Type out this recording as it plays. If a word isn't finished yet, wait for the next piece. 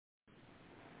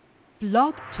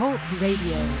Blog Talk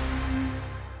Radio.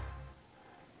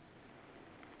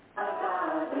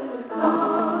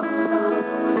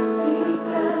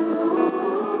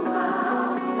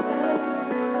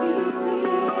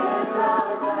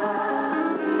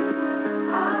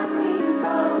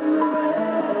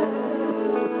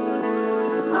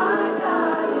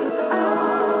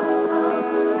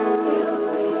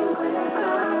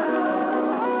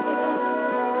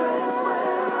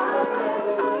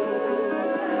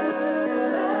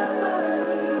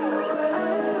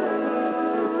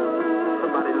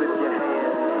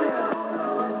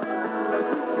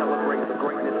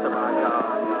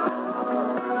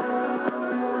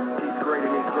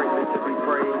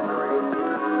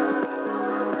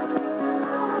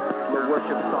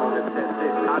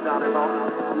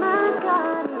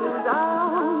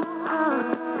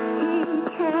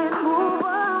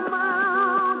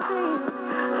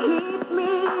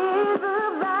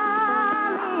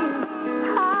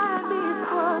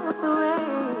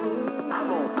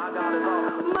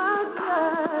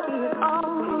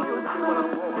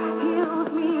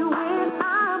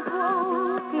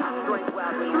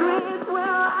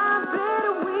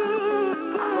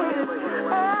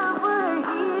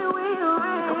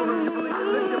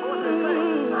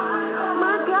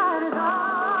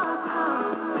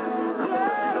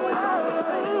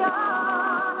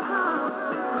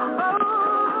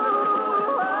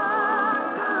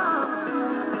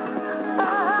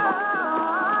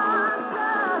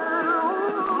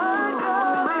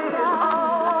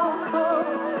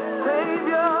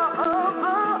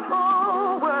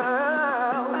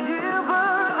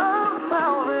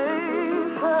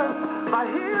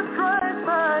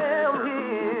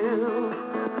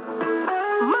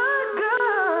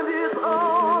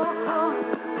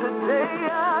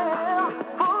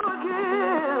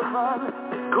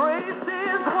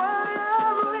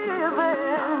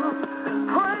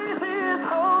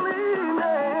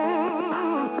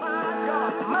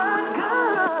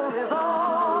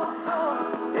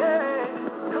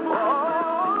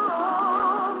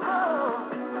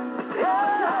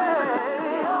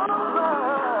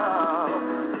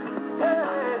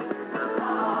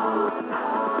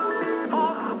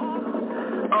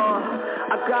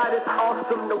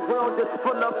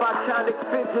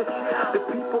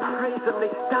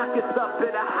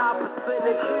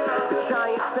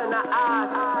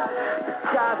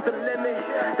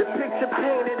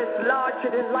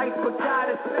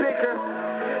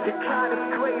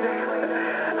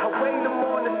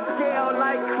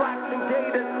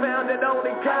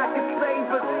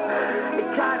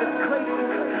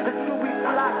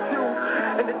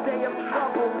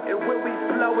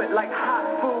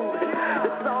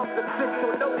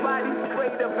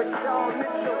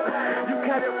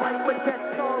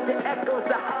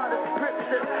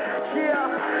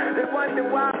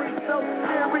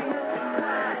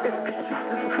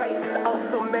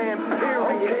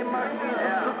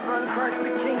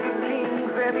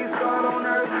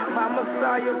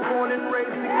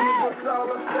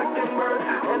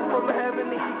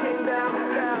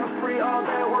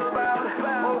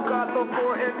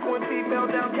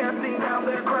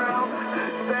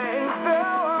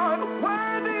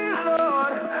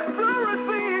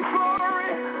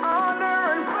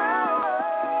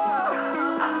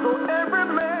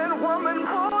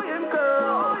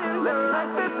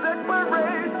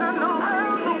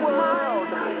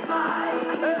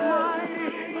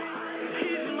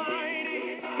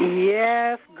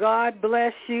 Yes, God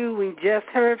bless you. We just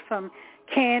heard from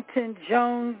Canton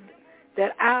Jones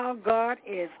that our God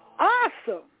is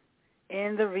awesome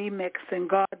in the remix, and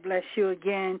God bless you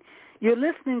again. You're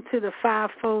listening to the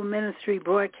Fivefold Ministry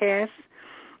broadcast.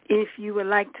 If you would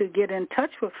like to get in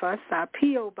touch with us, our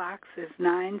P.O. Box is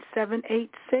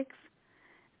 9786.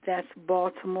 That's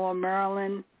Baltimore,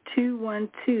 Maryland,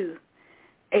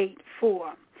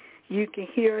 21284. You can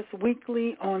hear us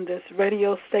weekly on this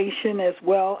radio station as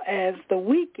well as the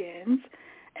weekends,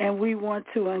 and we want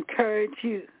to encourage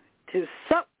you to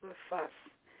sup with us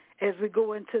as we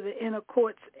go into the inner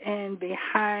courts and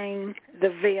behind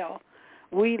the veil.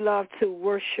 We love to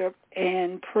worship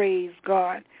and praise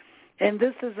God. And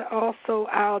this is also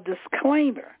our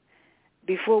disclaimer.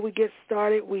 Before we get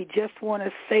started, we just want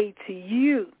to say to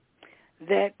you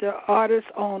that the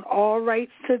artists own all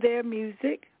rights to their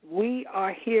music. We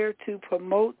are here to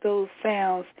promote those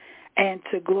sounds and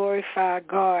to glorify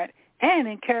God and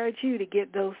encourage you to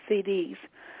get those CDs.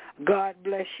 God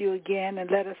bless you again,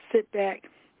 and let us sit back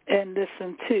and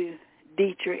listen to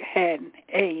Dietrich Haddon.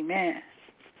 Amen.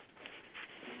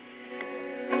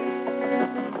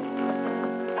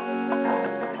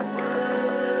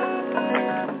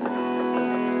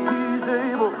 He's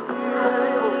able.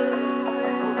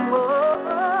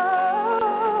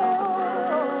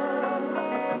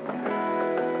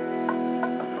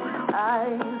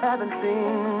 haven't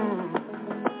seen,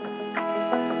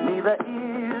 neither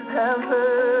ears have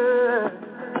heard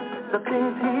the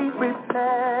things He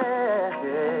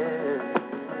prepared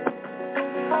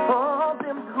for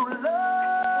them who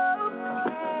love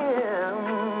Him.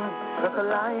 Like a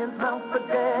lion's mouth for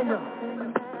Daniel,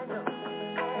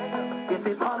 if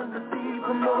He parted the sea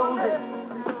for Moses,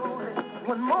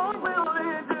 what more will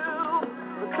He do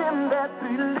for them that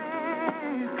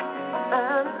believe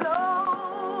and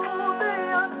know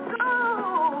they are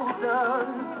chosen?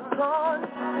 Lord,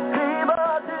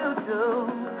 able to do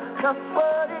just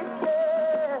what He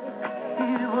said He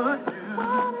would do.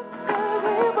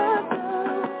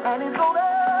 And He's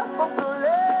gonna fulfill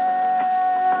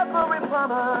every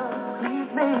promise He's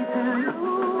made to you.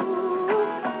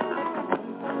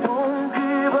 Don't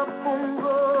give up on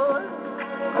God,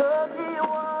 'cause He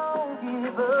won't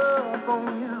give up on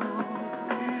you.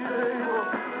 He's able.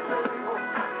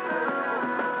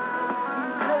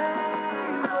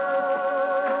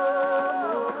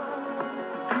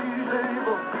 He's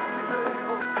able.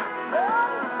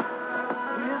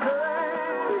 He's able.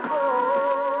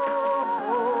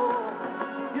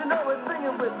 You know we're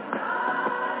singing with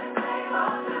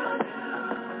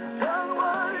just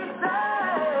what He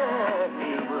said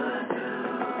He would do.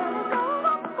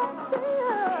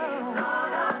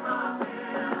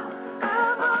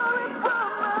 Every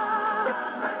promise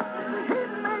He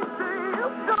made to you,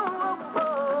 don't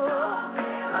fall.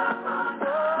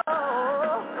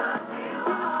 He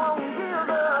won't give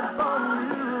up on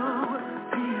you.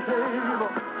 He's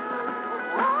able.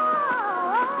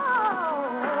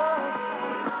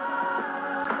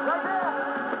 Right there,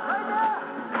 right there.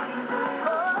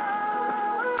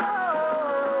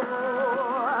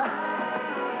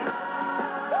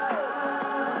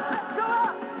 Let's go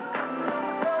up.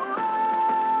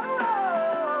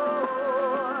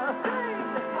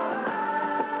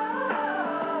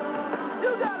 You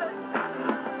got it.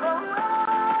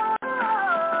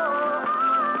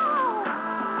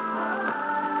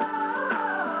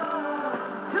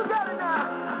 You got it now.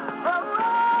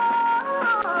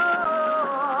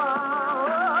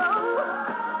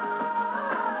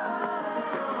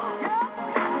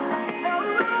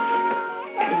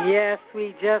 Yes,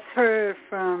 we just heard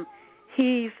from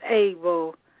He's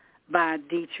Able by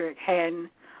Dietrich Haddon.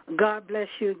 God bless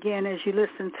you again as you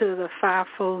listen to the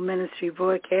Fivefold Ministry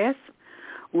broadcast.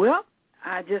 Well,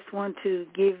 I just want to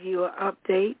give you an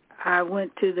update. I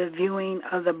went to the viewing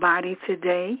of the body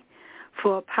today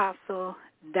for Apostle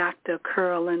Dr.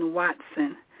 Carolyn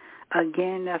Watson.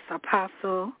 Again, that's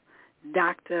Apostle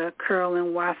Dr.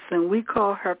 Carolyn Watson. We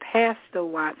call her Pastor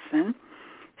Watson.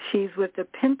 She's with the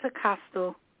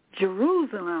Pentecostal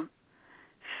Jerusalem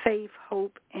Faith,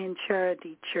 Hope, and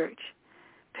Charity Church.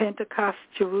 Pentecost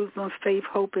Jerusalem Faith,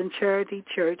 Hope, and Charity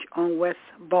Church on West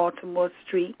Baltimore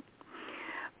Street.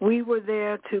 We were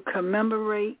there to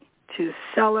commemorate, to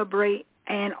celebrate,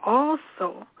 and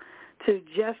also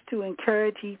to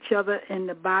encourage each other in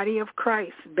the body of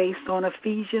Christ based on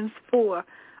Ephesians 4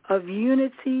 of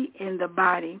unity in the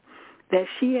body, that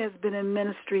she has been in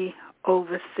ministry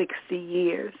over 60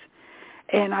 years.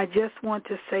 And I just want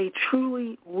to say,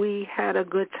 truly, we had a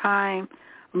good time.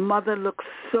 Mother looks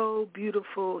so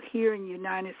beautiful here in the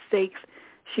United States.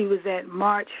 She was at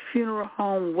March Funeral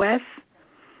Home West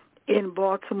in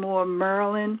Baltimore,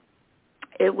 Maryland.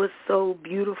 It was so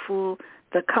beautiful.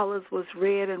 The colors was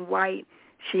red and white.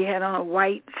 She had on a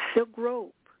white silk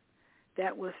robe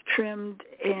that was trimmed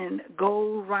in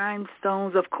gold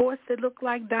rhinestones. Of course, it looked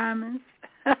like diamonds.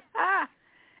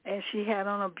 And she had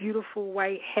on a beautiful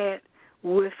white hat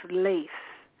with lace.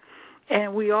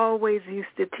 And we always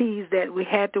used to tease that we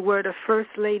had to wear the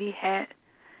First Lady hat,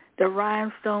 the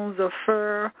rhinestones of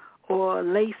fur or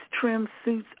lace-trimmed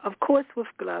suits, of course with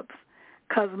gloves,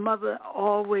 because Mother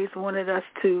always wanted us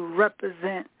to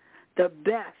represent the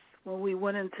best when we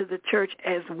went into the church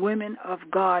as women of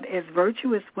God, as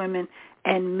virtuous women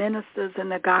and ministers in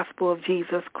the gospel of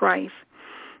Jesus Christ.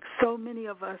 So many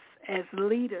of us as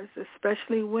leaders,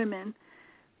 especially women,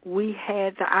 we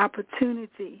had the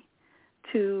opportunity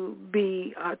to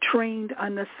be trained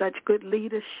under such good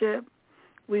leadership.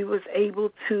 We was able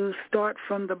to start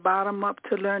from the bottom up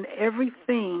to learn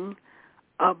everything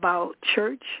about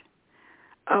church,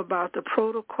 about the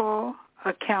protocol,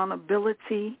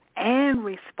 accountability, and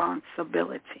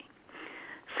responsibility.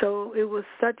 So it was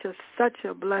such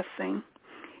a blessing.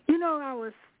 You know, I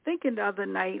was thinking the other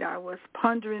night, I was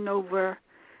pondering over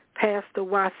Pastor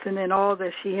Watson and all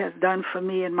that she has done for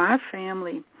me and my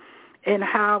family, and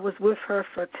how I was with her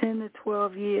for 10 to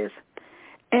 12 years.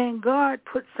 And God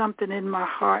put something in my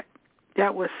heart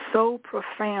that was so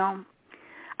profound.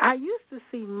 I used to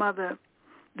see Mother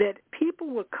that people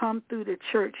would come through the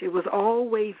church. It was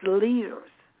always leaders.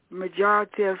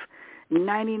 Majority of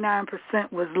 99%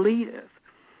 was leaders.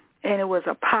 And it was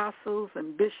apostles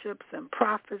and bishops and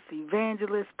prophets,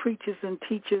 evangelists, preachers and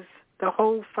teachers, the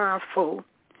whole fivefold.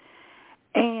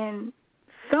 And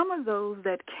some of those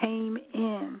that came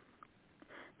in,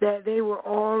 that they were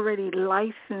already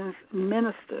licensed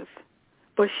ministers,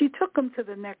 but she took them to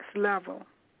the next level.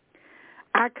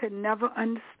 I could never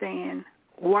understand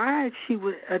why she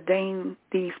would ordain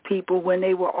these people when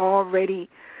they were already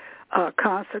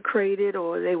consecrated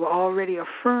or they were already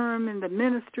affirmed in the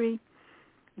ministry.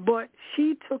 But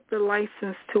she took the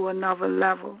license to another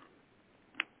level.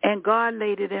 And God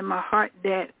laid it in my heart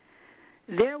that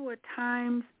there were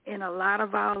times in a lot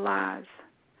of our lives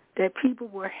that people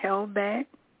were held back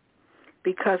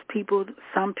because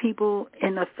some people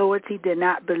in authority did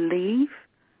not believe,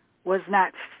 was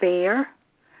not fair,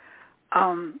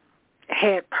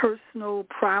 had personal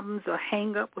problems or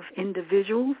hang-up with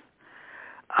individuals,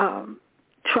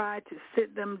 tried to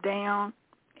sit them down.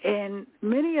 And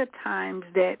many a times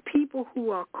that people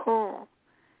who are called,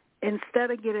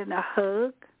 instead of getting a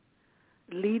hug,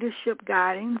 leadership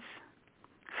guidance,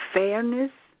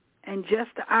 fairness, and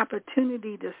just the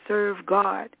opportunity to serve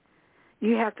God,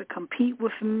 you have to compete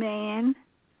with man.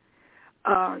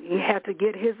 You have to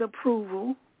get his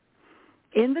approval.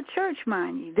 In the church,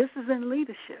 mind you, this is in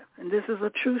leadership, and this is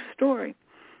a true story,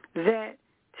 that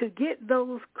to get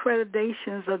those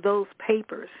accreditations or those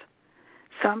papers,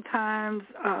 sometimes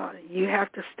you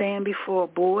have to stand before a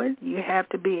board. You have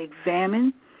to be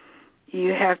examined.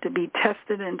 You have to be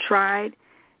tested and tried.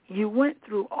 You went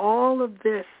through all of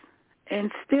this,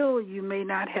 and still you may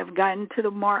not have gotten to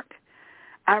the mark.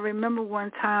 I remember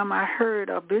one time I heard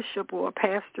a bishop or a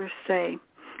pastor say,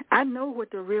 I know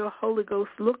what the real Holy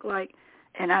Ghost look like,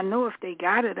 and I know if they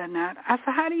got it or not. I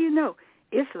said, how do you know?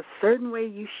 It's a certain way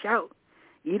you shout.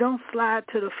 You don't slide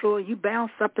to the floor. You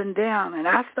bounce up and down. And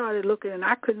I started looking, and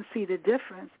I couldn't see the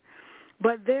difference.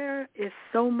 But there is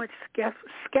so much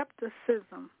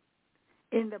skepticism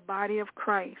in the body of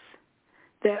Christ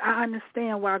that I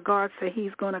understand why God said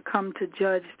he's going to come to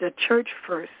judge the church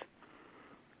first,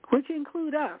 which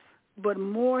include us, but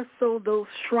more so those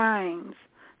shrines,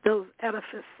 those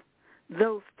edifices,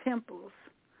 those temples,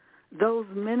 those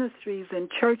ministries and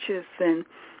churches and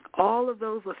all of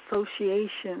those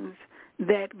associations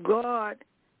that God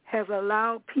has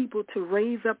allowed people to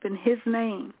raise up in his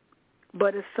name,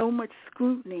 but it's so much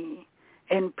scrutiny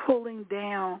and pulling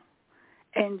down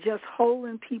and just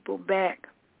holding people back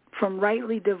from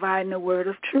rightly dividing the word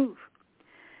of truth.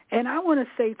 And I want to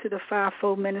say to the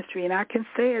fivefold ministry, and I can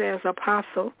say it as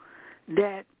apostle,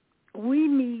 that we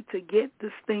need to get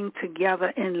this thing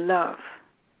together in love.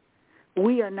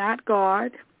 We are not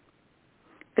God.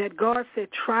 That God said,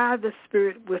 try the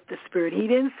spirit with the spirit. He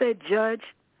didn't say judge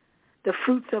the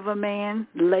fruits of a man,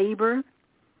 labor.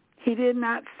 He did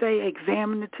not say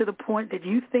examine it to the point that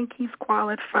you think he's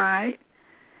qualified.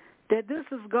 That this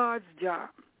is God's job.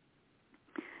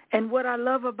 And what I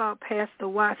love about Pastor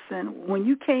Watson, when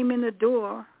you came in the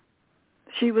door,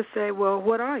 she would say, well,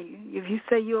 what are you? If you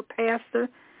say you're a pastor,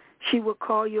 she would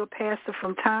call you a pastor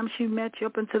from time she met you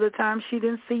up until the time she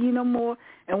didn't see you no more.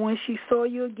 And when she saw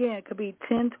you again, it could be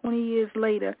 10, 20 years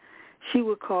later, she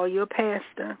would call you a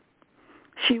pastor.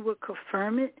 She would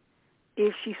confirm it.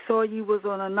 If she saw you was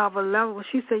on another level,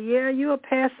 she said, yeah, you're a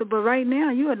pastor, but right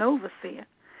now you're an overseer.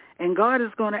 And God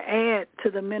is going to add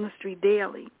to the ministry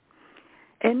daily.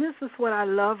 And this is what I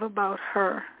love about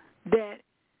her, that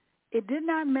it did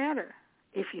not matter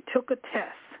if you took a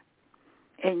test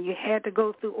and you had to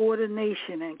go through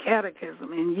ordination and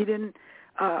catechism, and you didn't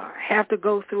have to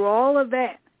go through all of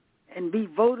that and be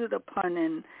voted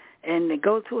upon and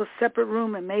go to a separate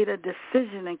room and made a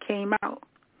decision and came out.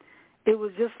 It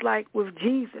was just like with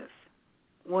Jesus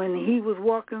when he was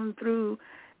walking through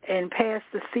and past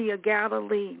the Sea of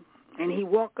Galilee, and he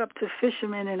walked up to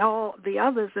fishermen and all the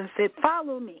others and said,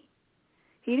 follow me.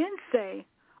 He didn't say,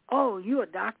 oh, you're a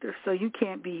doctor, so you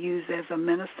can't be used as a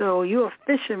minister, or you're a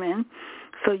fisherman,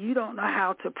 so you don't know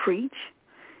how to preach.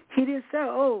 He didn't say,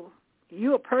 oh,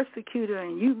 you're a persecutor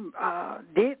and you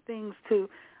did things to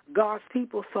God's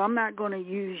people, so I'm not going to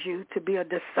use you to be a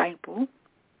disciple.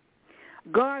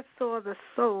 God saw the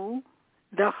soul,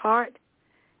 the heart,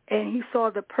 and he saw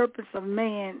the purpose of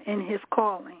man in his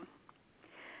calling.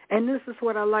 And this is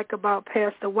what I like about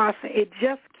Pastor Watson. It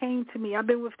just came to me. I've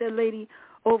been with that lady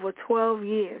over 12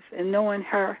 years and knowing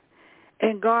her.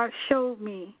 And God showed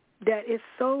me that it's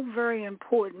so very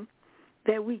important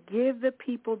that we give the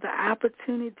people the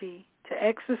opportunity to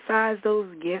exercise those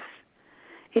gifts.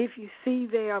 If you see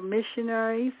they are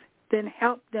missionaries, then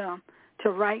help them to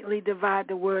rightly divide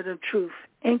the word of truth.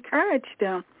 Encourage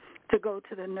them to go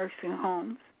to the nursing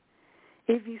homes.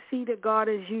 If you see that God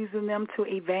is using them to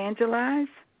evangelize,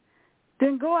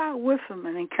 then go out with them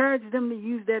and encourage them to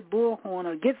use that bullhorn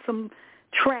or get some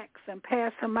tracts and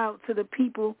pass them out to the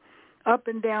people up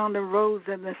and down the roads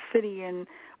in the city and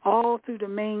all through the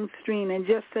mainstream, and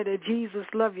just say that Jesus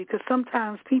loves you, because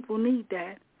sometimes people need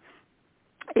that.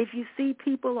 If you see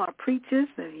people or preachers,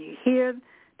 if you hear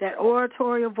that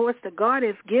oratorial voice that God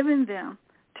has given them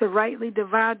to rightly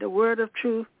divide the word of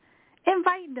truth,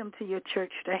 invite them to your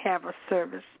church to have a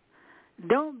service.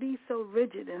 Don't be so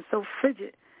rigid and so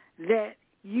frigid that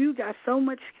you got so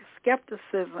much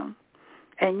skepticism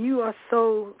and you are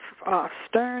so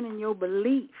stern in your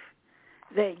belief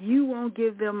that you won't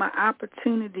give them an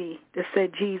opportunity to say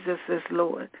Jesus is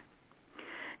Lord.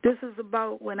 This is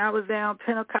about when I was down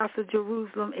Pentecostal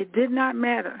Jerusalem. It did not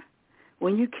matter.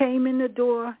 When you came in the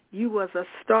door, you was a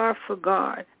star for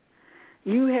God.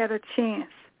 You had a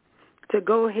chance to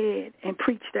go ahead and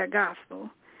preach that gospel.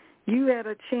 You had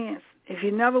a chance. If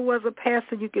you never was a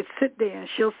pastor, you could sit there and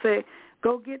she'll say,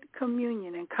 go get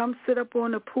communion and come sit up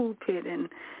on the pulpit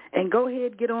and go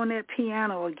ahead, get on that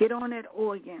piano or get on that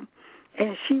organ.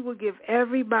 And she will give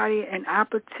everybody an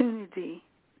opportunity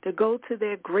to go to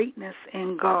their greatness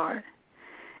in God.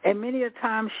 And many a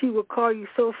times she would call you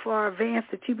so far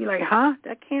advanced that you'd be like, huh,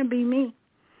 that can't be me.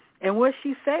 And what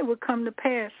she said would come to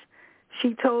pass.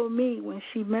 She told me when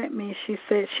she met me, she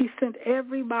said she sent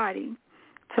everybody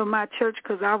to my church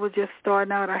because I was just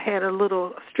starting out. I had a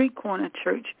little street corner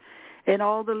church, and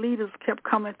all the leaders kept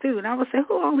coming through. And I would say,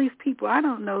 who are all these people? I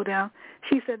don't know them.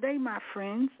 She said, they my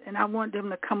friends, and I want them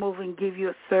to come over and give you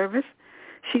a service.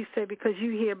 She said, because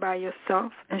you here by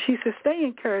yourself. And she said, stay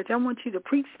encouraged. I want you to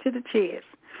preach to the chairs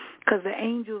because the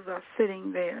angels are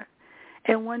sitting there.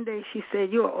 And one day she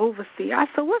said, you're an overseer. I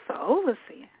said, what's an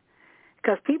overseer?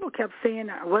 Because people kept saying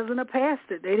I wasn't a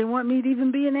pastor. They didn't want me to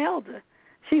even be an elder.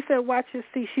 She said, watch and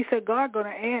see. She said, God going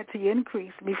to add to your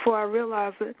increase. Before I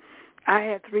realized it, I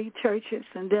had 3 churches,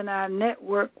 and then I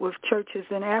networked with churches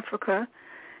in Africa.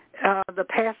 The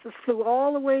pastors flew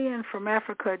all the way in from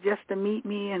Africa just to meet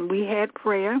me, and we had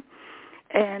prayer,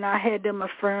 and I had them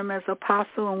affirm as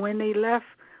apostle. And when they left,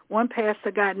 one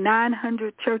pastor got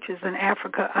 900 churches in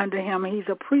Africa under him, and he's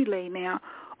a prelate now,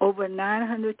 over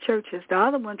 900 churches. The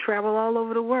other one traveled all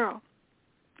over the world.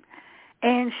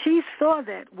 And she saw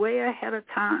that way ahead of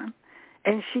time,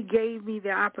 and she gave me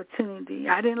the opportunity.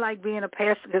 I didn't like being a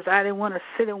pastor because I didn't want to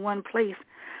sit in one place,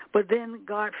 but then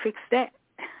God fixed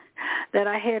that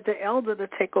I had the elder to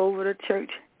take over the church.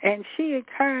 And she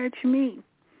encouraged me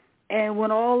and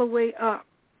went all the way up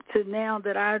to now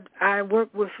that I work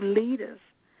with leaders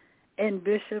and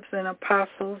bishops and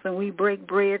apostles, and we break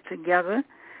bread together.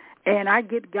 And I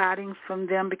get guidance from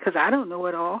them because I don't know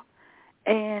it all.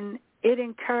 And it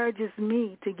encourages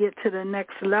me to get to the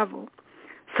next level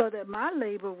so that my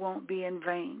labor won't be in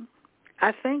vain.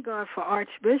 I thank God for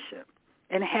Archbishop,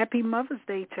 and happy Mother's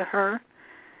Day to her,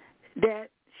 that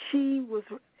she was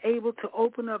able to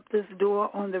open up this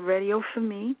door on the radio for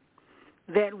me,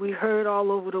 that we heard all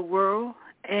over the world,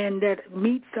 and that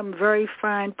meet some very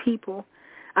fine people.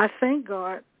 I thank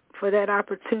God for that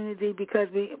opportunity because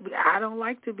I don't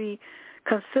like to be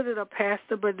considered a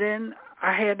pastor, but then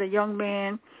I had a young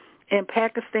man in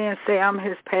Pakistan say I'm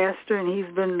his pastor, and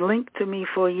he's been linked to me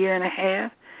for a year and a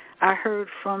half. I heard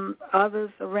from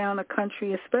others around the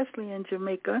country, especially in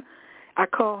Jamaica. I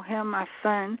call him my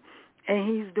son, and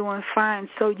he's doing fine.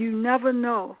 So you never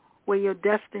know where your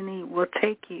destiny will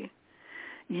take you.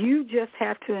 You just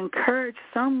have to encourage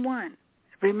someone.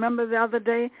 Remember the other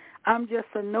day, I'm just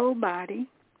a nobody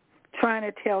trying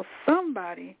to tell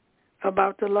somebody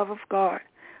about the love of God.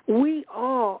 We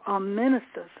all are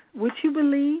ministers. Would you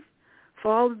believe?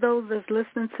 For all of those that's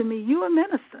listening to me, you're a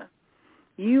minister.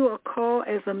 You are called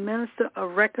as a minister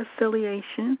of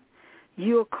reconciliation.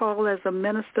 You are called as a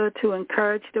minister to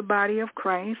encourage the body of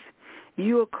Christ.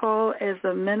 You are called as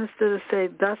a minister to say,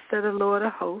 thus said the Lord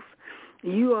of hosts.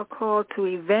 You are called to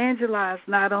evangelize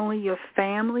not only your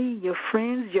family, your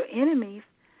friends, your enemies,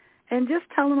 and just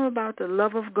tell them about the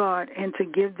love of God and to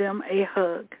give them a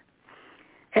hug.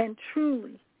 And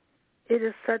truly, it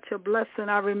is such a blessing.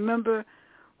 I remember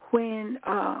when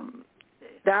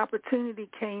the opportunity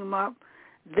came up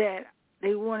that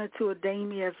they wanted to ordain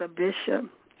me as a bishop.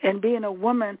 And being a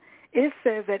woman, it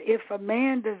says that if a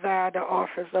man desired the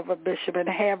office of a bishop and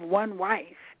have one wife,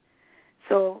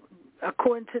 so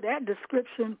according to that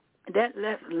description, that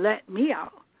let me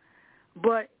out.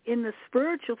 But in the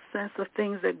spiritual sense of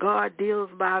things, that God deals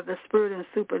by the spirit and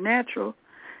supernatural,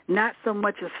 not so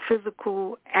much as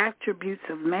physical attributes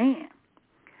of man.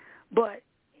 But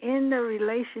in the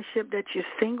relationship that you're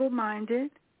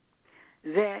single-minded,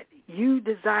 that you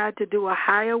desire to do a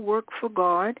higher work for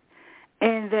God,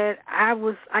 and that I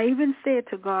even said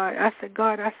to God, I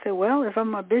said, well, if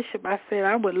I'm a bishop, I said,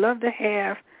 I would love to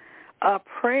have a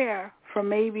prayer from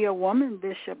maybe a woman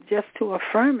bishop just to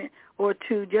affirm it or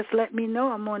to just let me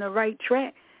know I'm on the right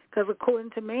track, because according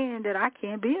to man that I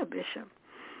can't be a bishop.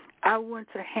 I went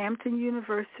to Hampton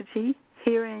University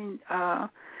here in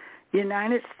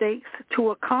United States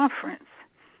to a conference.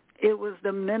 It was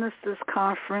the Ministers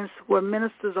Conference where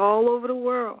ministers all over the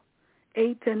world,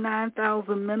 8,000 to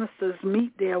 9,000 ministers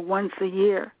meet there once a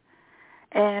year.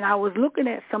 And I was looking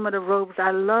at some of the robes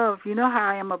I love. You know how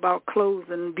I am about clothes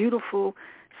and beautiful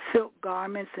silk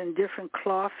garments and different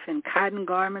cloth and cotton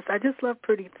garments. I just love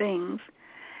pretty things.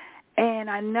 And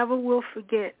I never will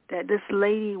forget that this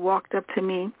lady walked up to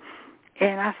me,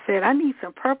 and I said, I need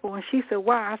some purple. And she said,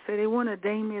 why? I said, they want to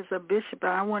ordain me as a bishop,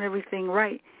 and I want everything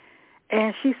right.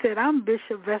 And she said, I'm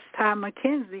Bishop Vesta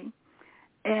McKenzie,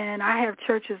 and I have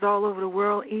churches all over the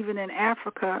world, even in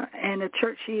Africa, and the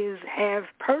church she have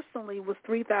personally was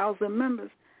 3,000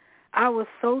 members. I was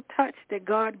so touched that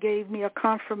God gave me a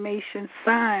confirmation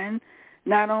sign,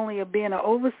 not only of being an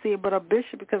overseer, but a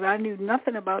bishop, because I knew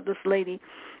nothing about this lady,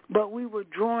 but we were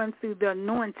drawn through the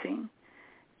anointing.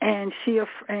 And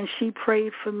she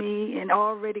prayed for me and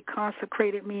already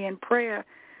consecrated me in prayer.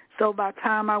 So by the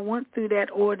time I went through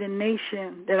that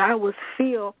ordination, that I was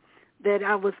feel that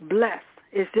I was blessed.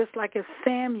 It's just like if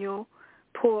Samuel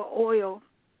poured oil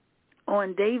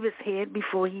on David's head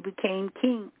before he became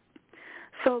king.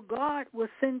 So God will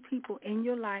send people in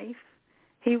your life.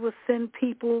 He will send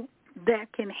people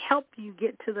that can help you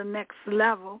get to the next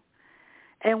level.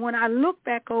 And when I look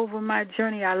back over my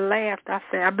journey, I laughed. I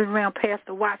said, I've been around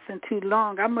Pastor Watson too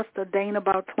long. I must have ordained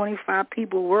about 25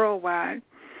 people worldwide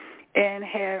and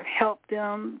have helped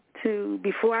them to,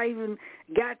 before I even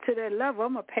got to that level,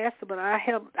 I'm a pastor, but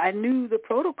I knew the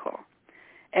protocol.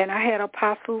 And I had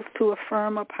apostles to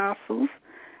affirm apostles.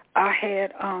 I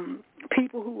had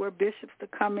people who were bishops to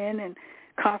come in and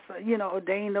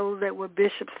ordain those that were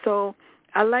bishops. So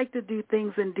I like to do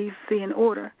things in decency and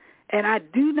order. And I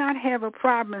do not have a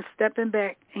problem in stepping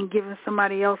back and giving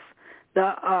somebody else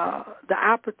the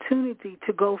opportunity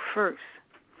to go first.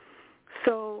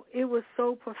 So it was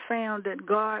so profound that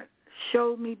God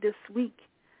showed me this week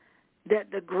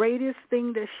that the greatest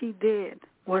thing that she did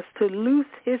was to loose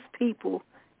his people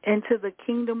into the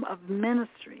kingdom of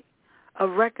ministry, of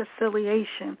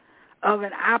reconciliation, of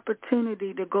an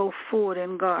opportunity to go forward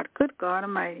in God. Good God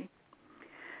Almighty.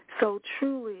 So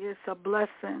truly it's a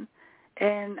blessing.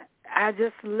 And I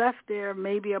just left there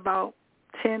maybe about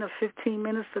 10 or 15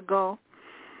 minutes ago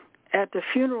at the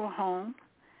funeral home,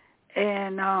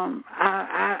 and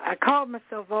I called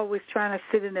myself always trying to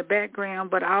sit in the background,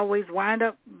 but I always wind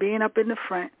up being up in the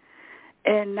front,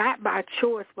 and not by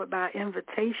choice but by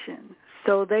invitation.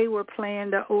 So they were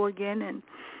playing the organ, and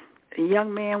a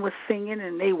young man was singing,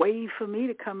 and they waved for me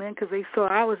to come in because they saw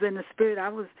I was in the spirit. I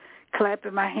was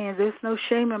clapping my hands. There's no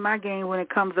shame in my game when it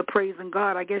comes to praising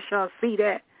God. I guess y'all see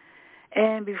that.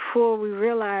 And before we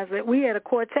realized it, we had a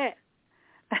quartet.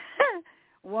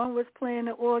 One was playing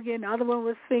the organ, the other one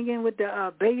was singing with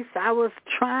the bass. I was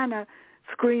trying to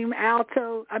scream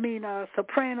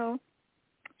soprano.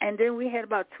 And then we had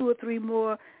about 2 or 3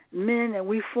 more men, and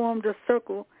we formed a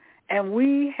circle, and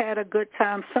we had a good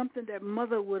time, something that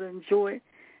Mother would enjoy.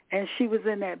 And she was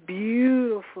in that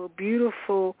beautiful,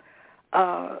 beautiful,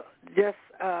 I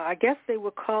guess they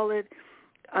would call it,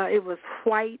 it was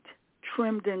white,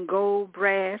 trimmed in gold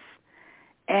brass,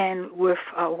 and with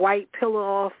a white pillow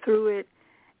all through it,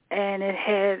 and it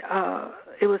had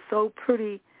it was so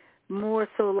pretty, more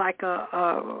so like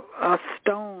a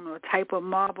stone or type of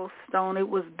marble stone. It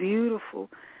was beautiful,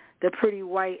 the pretty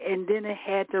white, and then it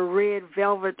had the red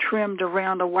velvet trimmed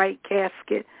around the white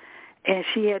casket, and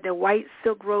she had the white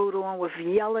silk robe on with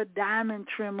yellow diamond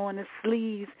trim on the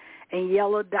sleeves and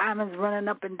yellow diamonds running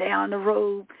up and down the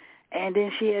robe. And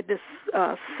then she had this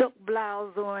silk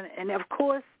blouse on, and of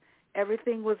course,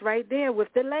 everything was right there with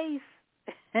the lace,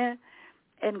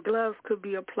 and gloves could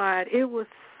be applied. It was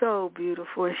so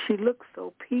beautiful, and she looked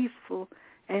so peaceful,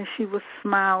 and she was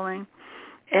smiling,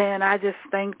 and I just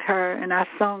thanked her, and I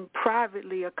sung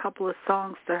privately a couple of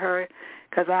songs to her,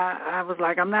 because I was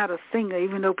like, I'm not a singer,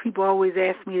 even though people always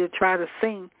ask me to try to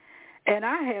sing, and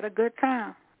I had a good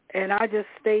time, and I just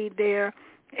stayed there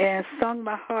and sung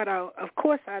my heart out. Of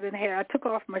course, I took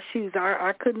off my shoes.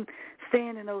 I couldn't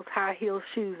stand in those high-heel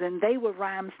shoes, and they were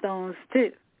rhinestones,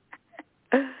 too.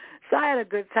 So I had a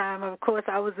good time. Of course,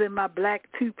 I was in my black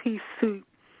 2-piece suit,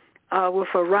 with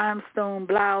a rhinestone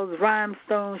blouse,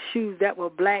 rhinestone shoes that were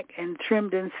black and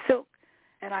trimmed in silk,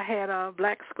 and I had a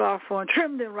black scarf on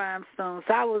trimmed in rhinestones.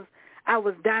 So I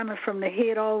was diamond from the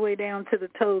head all the way down to the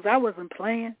toes. I wasn't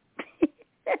playing.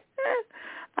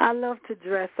 I love to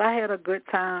dress. I had a good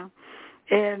time.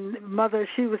 And Mother,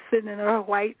 she was sitting in her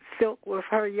white silk with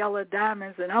her yellow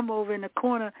diamonds, and I'm over in the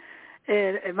corner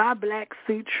in my black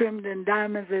suit trimmed in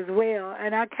diamonds as well.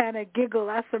 And I kind of giggled.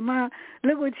 I said, Mom,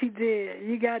 look what you did.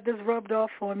 You got this rubbed off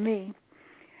on me.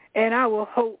 And I will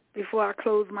hope before I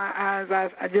close my eyes,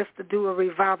 I just to do a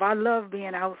revival. I love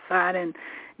being outside and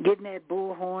getting that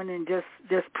bullhorn and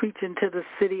just preaching to the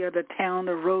city or the town,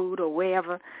 the road or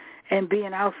wherever, and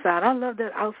being outside. I love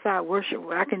that outside worship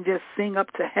where I can just sing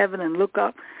up to heaven and look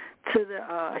up to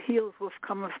the hills with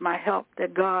cometh my help,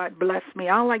 that God bless me.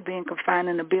 I don't like being confined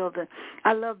in the building.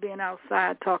 I love being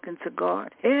outside talking to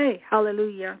God. Hey,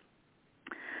 hallelujah.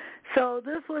 So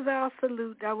this was our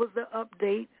salute. That was the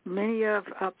update. Many of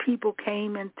people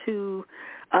came into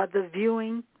the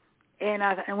viewing, and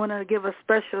I want to give a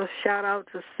special shout-out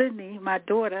to Sydney, my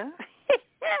daughter.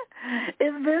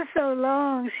 It's been so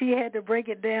long, she had to break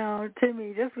it down to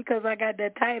me. Just because I got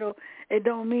that title, it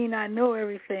don't mean I know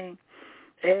everything.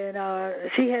 And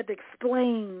she had to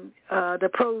explain the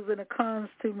pros and the cons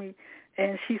to me.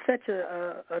 And she's such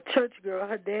a church girl.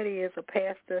 Her daddy is a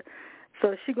pastor.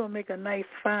 So she's going to make a nice,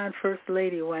 fine first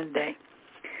lady one day.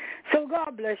 So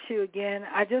God bless you again.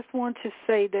 I just want to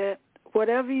say that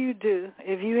whatever you do,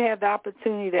 if you have the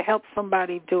opportunity to help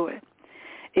somebody, do it.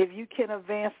 If you can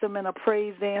advance them in a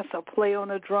praise dance or play on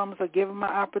the drums or give them an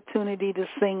opportunity to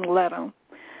sing, let them.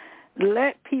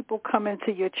 Let people come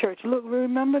into your church. Look,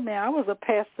 remember now, I was a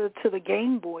pastor to the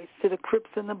Game Boys, to the Crips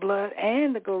and the Blood,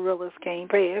 and the Gorillas came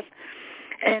past.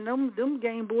 And them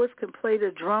Game Boys could play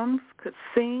the drums, could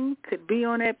sing, could be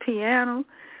on that piano.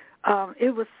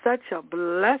 It was such a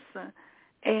blessing.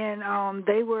 And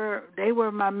they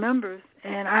were my members,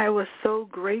 and I was so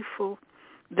grateful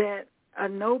that a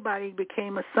nobody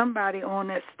became a somebody on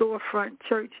that storefront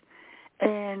church,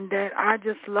 and that I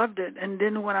just loved it. And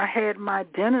then when I had my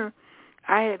dinner,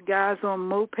 I had guys on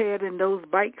moped and those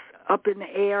bikes up in the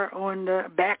air on the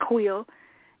back wheel,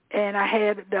 and I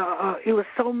had it was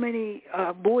so many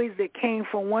boys that came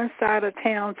from one side of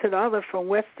town to the other, from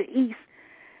west to east,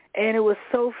 and it was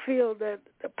so filled that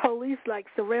the police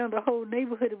surrounded the whole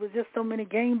neighborhood. It was just so many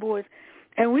Game Boys,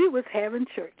 and we was having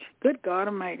church. Good God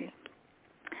Almighty.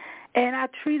 And I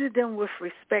treated them with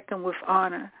respect and with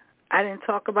honor. I didn't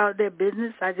talk about their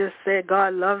business. I just said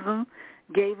God loves them,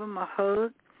 gave them a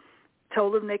hug,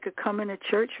 told them they could come into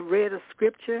church, read a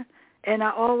scripture, and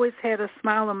I always had a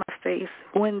smile on my face.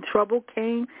 When trouble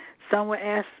came, some would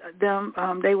ask them,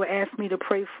 they would ask me to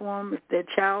pray for them. If their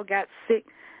child got sick,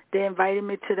 they invited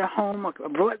me to the home or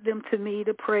brought them to me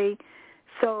to pray.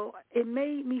 So it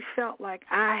made me felt like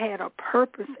I had a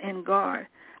purpose in God.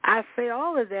 I say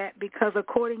all of that because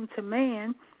according to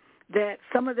man, that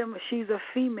some of them, she's a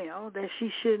female, that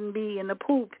she shouldn't be in the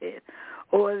pulpit,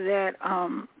 or that,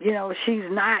 she's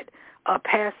not a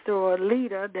pastor or a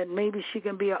leader, that maybe she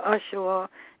can be an usher or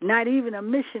not even a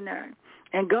missionary.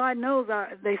 And God knows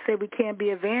they say we can't be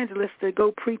evangelists to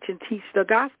go preach and teach the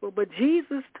gospel, but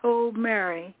Jesus told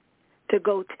Mary to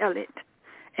go tell it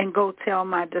and go tell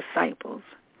my disciples.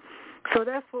 So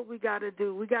that's what we got to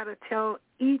do. We got to tell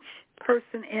each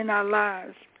person in our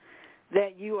lives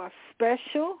that you are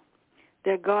special,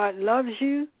 that God loves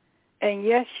you, and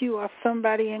yes, you are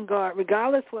somebody in God.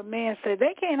 Regardless what man says,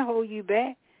 they can't hold you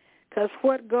back, because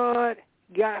what God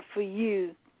got for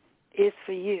you is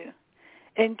for you.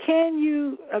 And can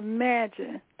you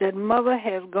imagine that Mother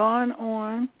has gone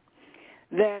on,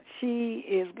 that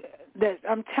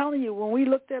I'm telling you, when we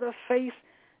looked at her face,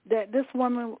 that this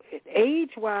woman,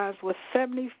 age-wise, was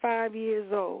 75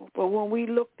 years old. But when we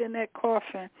looked in that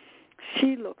coffin,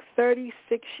 she looked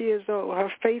 36 years old.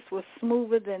 Her face was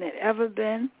smoother than it ever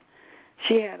been.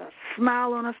 She had a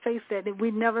smile on her face that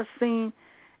we'd never seen,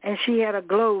 and she had a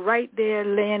glow right there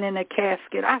laying in a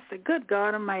casket. I said, good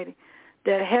God Almighty,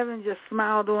 that heaven just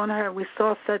smiled on her. We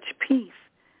saw such peace,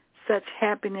 such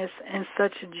happiness, and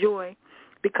such joy,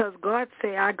 because God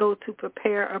said, I go to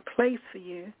prepare a place for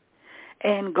you.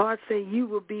 And God said, you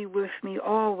will be with me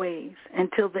always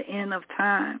until the end of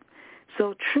time.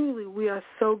 So truly, we are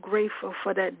so grateful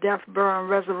for that death, burial, and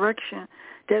resurrection,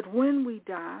 that when we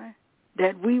die,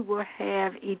 that we will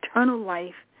have eternal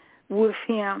life with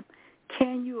him.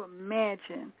 Can you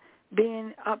imagine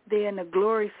being up there in the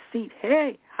glory seat,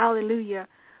 hey, hallelujah,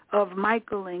 of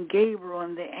Michael and Gabriel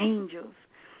and the angels,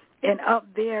 and up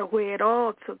there where it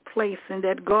all took place, and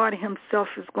that God himself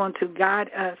is going to guide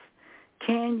us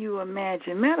Can you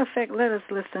imagine? Matter of fact, let us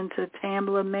listen to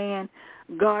Tambler Man.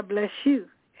 God bless you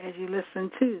as you listen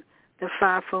to the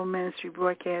Fivefold Ministry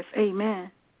broadcast.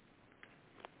 Amen.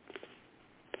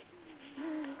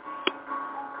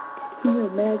 Can you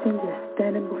imagine just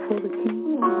standing before the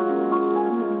King?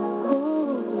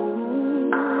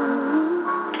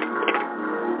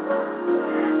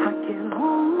 I can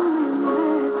only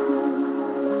imagine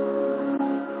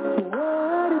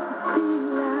what it would be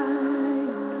like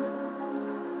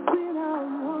when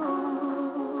I'm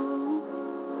home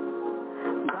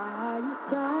by your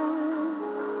side.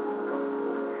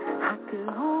 I can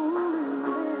only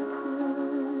imagine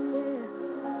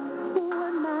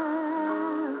what my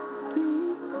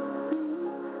feet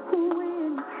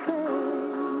when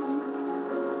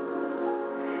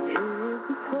is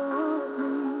before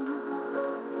me.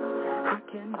 I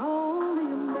can only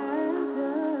imagine.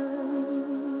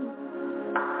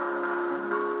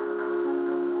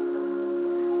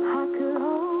 I could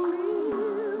only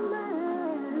imagine.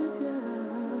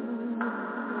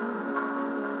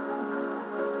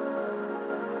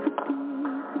 To be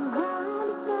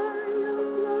surrounded by your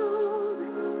glory.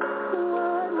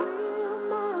 What will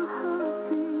my heart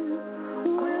feel?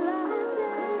 Will I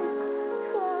dance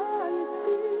for you,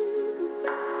 Jesus?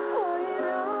 Or in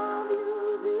all you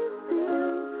be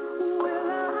still? Will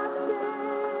I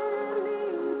stand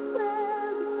in your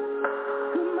presence?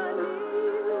 To my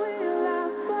knees will I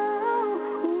fall?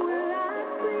 Will I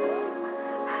sing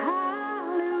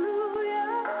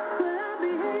hallelujah? Will I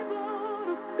be able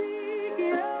to speak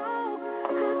it all?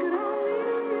 I could only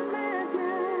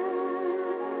imagine.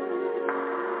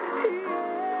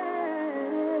 Yeah,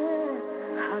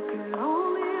 I could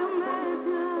only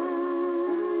imagine.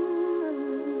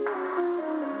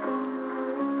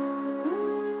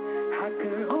 I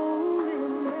could only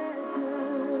imagine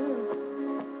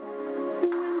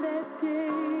when that day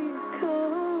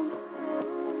comes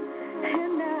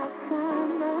and I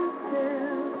find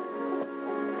myself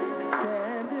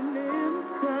standing in the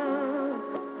sun.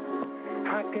 I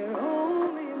could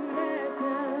only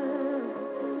imagine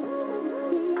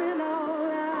when all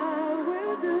I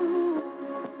will do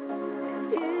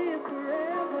is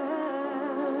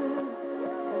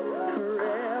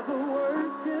forever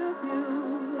worship you.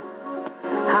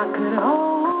 I could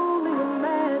only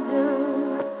imagine.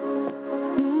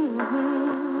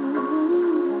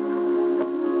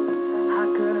 I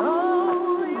could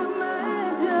only imagine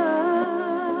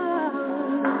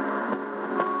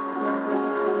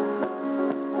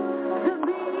to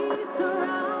be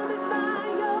surrounded by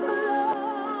your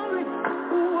glory.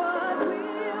 What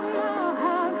will my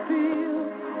heart feel?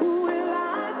 Will I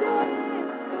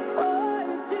dance for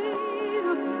you,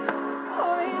 Jesus?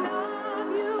 Or in all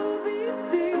you be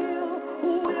still?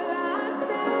 Will I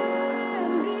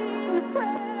stand in your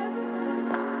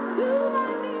presence? To my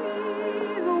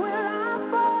knees will I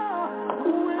fall?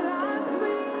 Will I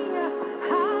sing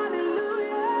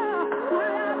hallelujah?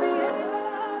 Will I be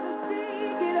able to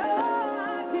speak it all?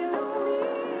 I can only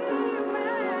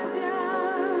imagine.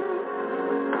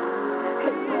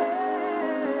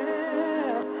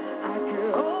 Yeah, I can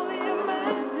only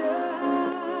imagine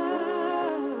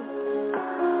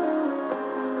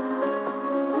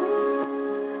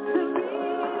to be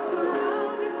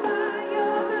surrounded by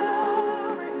your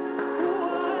glory.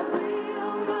 What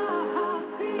will my heart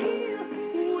feel?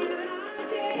 Will I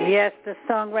dance? Yes, the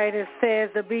songwriter says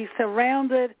to be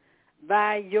surrounded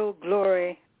by your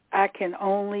glory. I can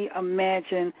only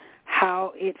imagine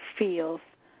how it feels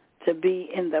to be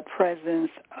in the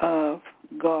presence of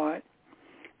God.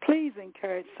 Please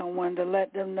encourage someone to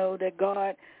let them know that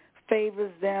God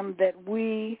favors them, that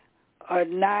we are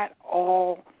not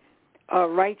all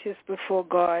righteous before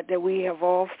God, that we have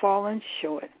all fallen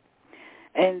short,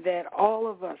 and that all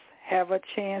of us have a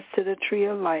chance to the tree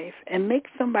of life, and make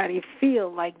somebody feel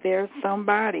like they're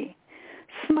somebody.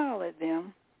 Smile at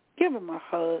them. Give them a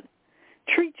hug.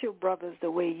 Treat your brothers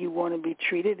the way you want to be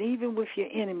treated, even with your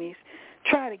enemies.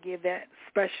 Try to give that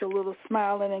special little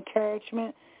smile and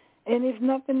encouragement. And if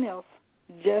nothing else,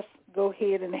 just go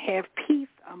ahead and have peace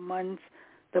amongst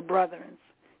the brethren.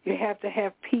 You have to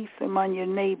have peace among your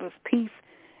neighbors, peace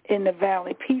in the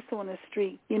valley, peace on the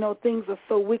street. You know, things are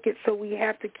so wicked, so we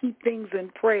have to keep things in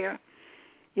prayer.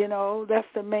 You know, that's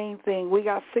the main thing. We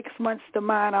got 6 months to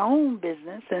mind our own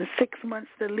business and 6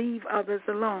 months to leave others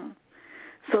alone.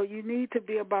 So you need to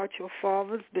be about your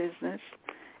Father's business,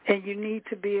 and you need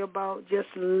to be about just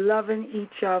loving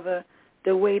each other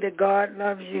the way that God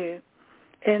loves you,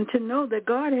 and to know that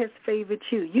God has favored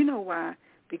you. You know why?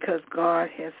 Because God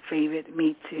has favored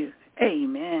me too.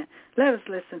 Amen. Let us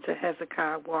listen to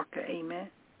Hezekiah Walker. Amen.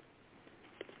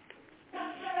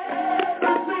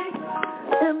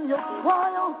 your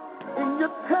trial, in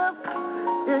your test,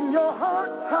 in your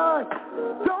hard time.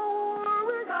 Don't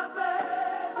worry.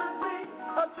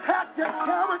 Attack your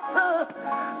character.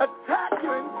 Attack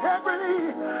your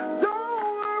integrity.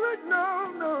 Don't worry,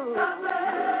 no.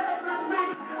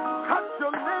 Touch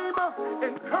your neighbor.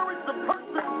 Encourage the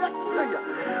person next to you.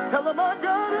 Tell them I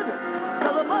got it.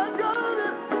 Tell them I got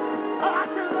it. I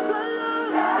can say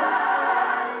it.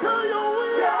 Do you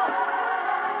will?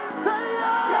 Say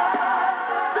it.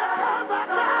 Because I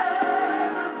got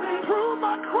it. Through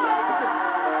my crazy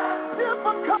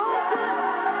difficulty.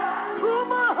 Through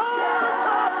my hard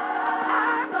time.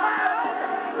 I found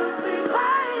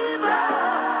favor.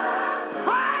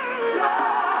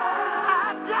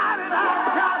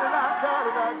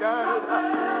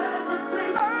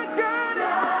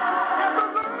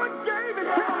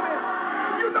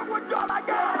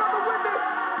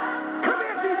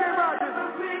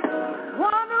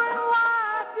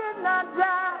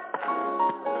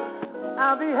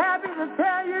 I'll be happy to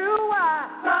tell you why.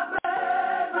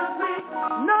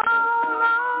 No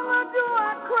longer do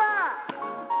I cry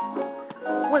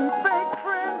when fake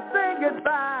friends say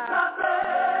goodbye.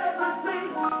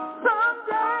 Some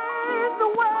days the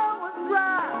well was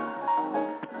dry,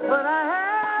 but I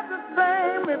had the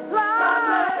same reply.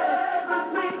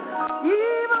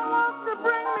 Even wants to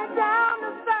bring me down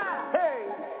the side. Hey,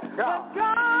 God. But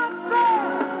God said,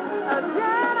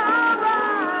 again I'll rise.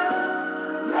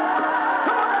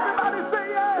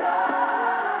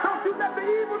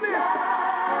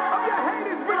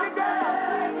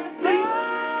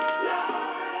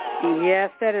 Yes,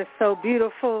 that is so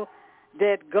beautiful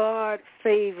that God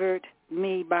favored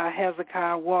me by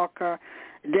Hezekiah Walker,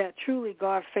 that truly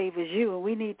God favors you, and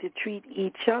we need to treat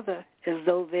each other as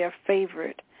though they're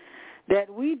favored, that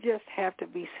we just have to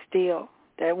be still,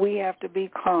 that we have to be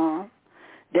calm,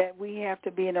 that we have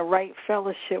to be in the right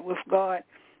fellowship with God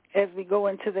as we go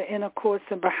into the inner courts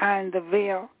and behind the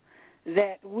veil,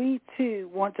 that we too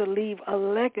want to leave a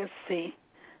legacy,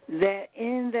 that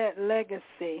in that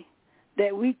legacy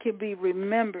that we can be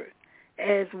remembered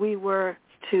as we were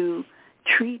to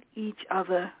treat each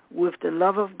other with the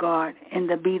love of God and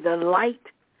to be the light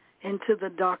into the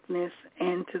darkness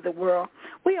and to the world.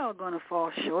 We are going to fall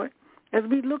short. As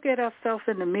we look at ourselves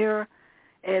in the mirror,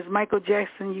 as Michael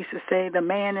Jackson used to say, the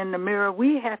man in the mirror,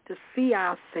 we have to see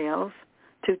ourselves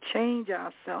to change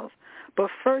ourselves. But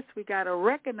first we got to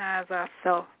recognize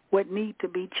ourselves, what need to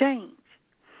be changed.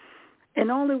 And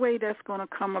the only way that's going to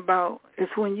come about is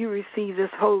when you receive this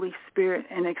Holy Spirit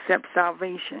and accept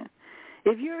salvation.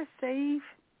 If you're saved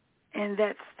and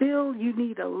that still you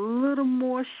need a little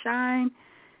more shine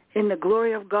in the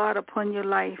glory of God upon your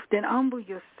life, then humble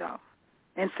yourself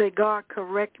and say, God,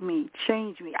 correct me,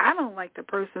 change me. I don't like the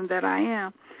person that I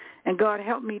am, and God,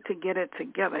 help me to get it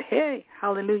together. Hey,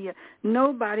 hallelujah.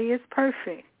 Nobody is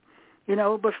perfect,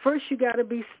 but first you got to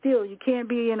be still. You can't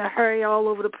be in a hurry all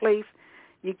over the place.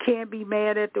 You can't be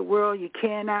mad at the world. You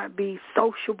cannot be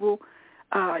sociable.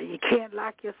 You can't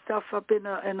lock yourself up in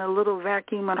a little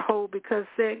vacuum and hole, because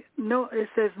it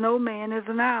says no man is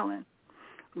an island.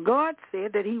 God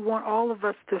said that he wants all of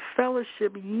us to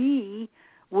fellowship ye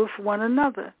with one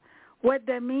another. What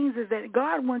that means is that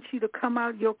God wants you to come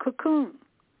out your cocoon,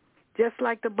 just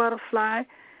like the butterfly,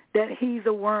 that he's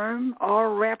a worm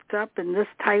all wrapped up in this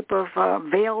type of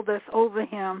veil that's over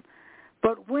him.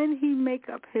 But when he make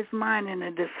up his mind in a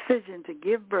decision to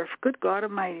give birth, good God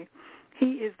Almighty,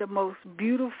 he is the most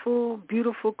beautiful,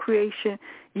 beautiful creation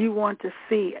you want to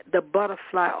see. The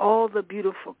butterfly, all the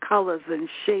beautiful colors and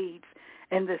shades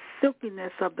and the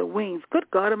silkiness of the wings. Good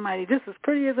God Almighty, just as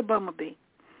pretty as a bumblebee.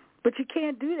 But you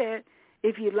can't do that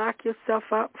if you lock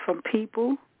yourself up from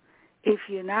people, if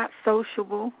you're not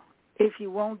sociable, if you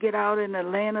won't get out in the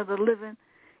land of the living.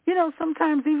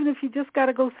 Sometimes even if you just got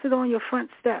to go sit on your front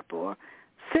step or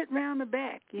sit around the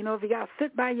back, if you got to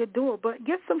sit by your door, but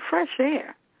get some fresh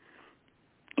air.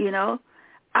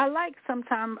 I like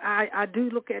sometimes I do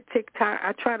look at TikTok.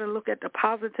 I try to look at the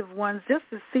positive ones just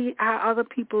to see how other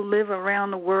people live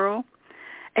around the world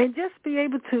and just be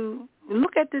able to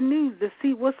look at the news to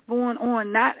see what's going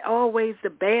on, not always the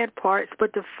bad parts,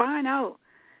 but to find out,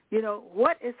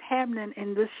 what is happening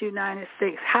in this United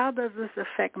States? How does this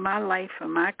affect my life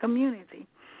and my community?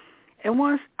 And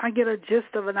once I get a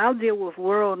gist of it, I'll deal with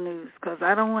world news because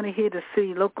I don't want to hear the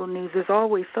city local news. It's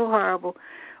always so horrible.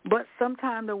 But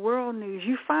sometimes the world news,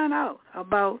 you find out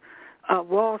about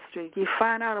Wall Street. You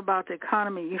find out about the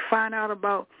economy. You find out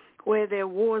about where there are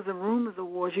wars and rumors of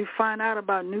wars. You find out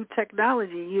about new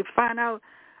technology. You find out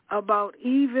about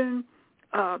even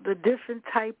the different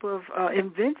type of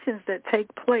inventions that take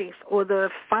place or the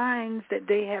finds that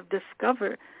they have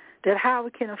discovered that how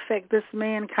it can affect this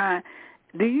mankind.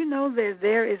 Do you know that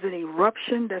there is an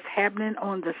eruption that's happening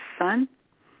on the sun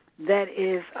that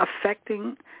is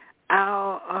affecting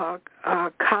our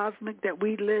cosmic that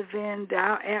we live in,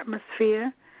 our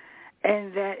atmosphere?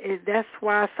 And that's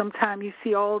why sometimes you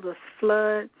see all this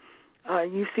flood,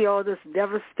 you see all this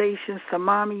devastation,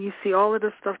 tsunami, you see all of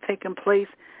this stuff taking place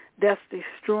that's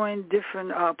destroying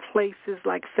different places,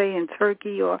 like, say, in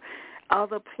Turkey or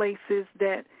other places,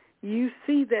 that you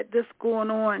see that this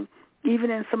going on even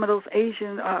in some of those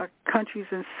Asian countries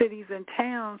and cities and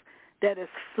towns, that is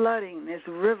flooding. There's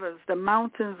rivers. The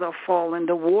mountains are falling.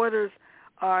 The waters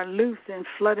are loose and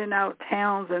flooding out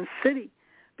towns and cities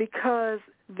because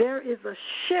there is a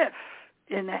shift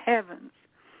in the heavens.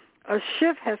 A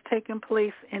shift has taken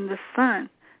place in the sun.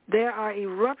 There are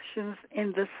eruptions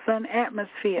in the sun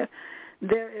atmosphere.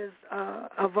 There is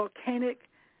a volcanic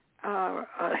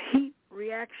heat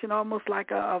reaction, almost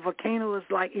like a volcano is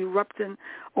like erupting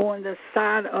on the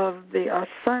side of the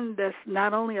sun, that's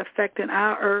not only affecting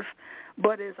our earth,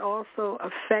 but is also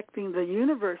affecting the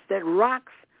universe, that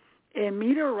rocks and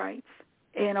meteorites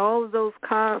and all of those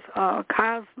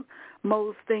cosmos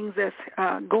things that's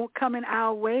coming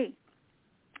our way,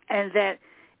 and that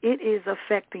it is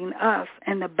affecting us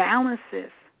and the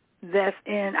balances that's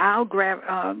in our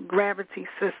gravity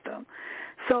system.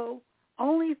 So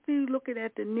only through looking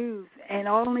at the news and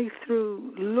only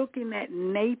through looking at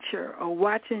nature or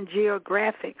watching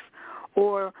geographics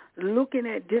or looking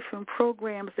at different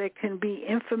programs that can be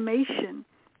information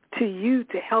to you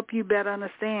to help you better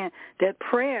understand that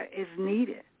prayer is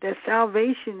needed, that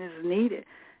salvation is needed,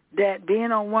 that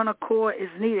being on one accord is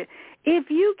needed. If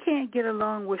you can't get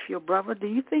along with your brother, do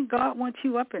you think God wants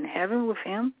you up in heaven with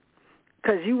him?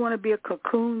 Because you want to be a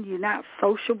cocoon, you're not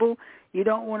sociable, you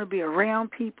don't want to be around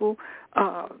people,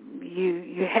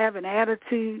 you have an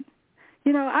attitude.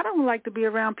 You know, I don't like to be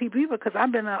around people either because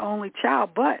I've been an only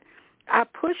child, but I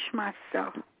push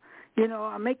myself. You know,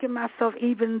 I'm making myself,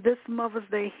 even this Mother's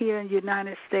Day here in the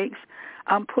United States,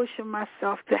 I'm pushing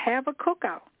myself to have a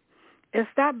cookout and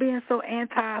stop being so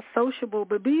anti-sociable,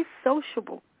 but be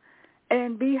sociable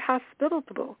and be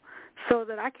hospitable, so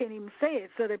that I can't even say it,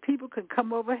 so that people can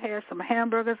come over, have some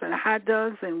hamburgers and hot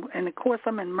dogs, and of course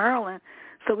I'm in Maryland,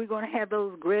 so we're going to have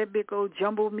those great big old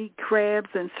jumbo meat crabs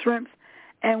and shrimps,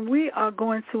 and we are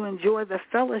going to enjoy the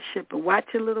fellowship and watch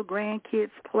your little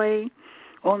grandkids play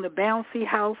on the bouncy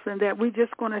house, and that we're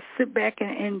just going to sit back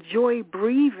and enjoy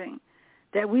breathing,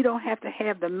 that we don't have to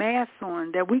have the mask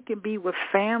on, that we can be with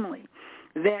family,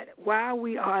 that while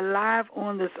we are alive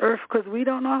on this earth, because we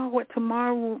don't know what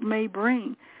tomorrow may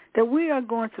bring, that we are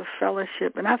going to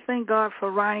fellowship. And I thank God for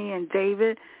Ronnie and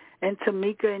David and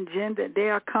Tamika and Jen, that they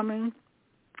are coming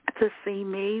to see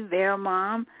me, their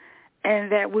mom,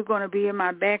 and that we're going to be in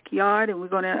my backyard, and we're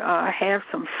going to have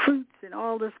some fruits and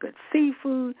all this good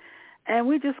seafood, and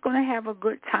we're just going to have a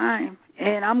good time.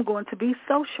 And I'm going to be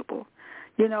sociable,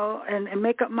 you know, and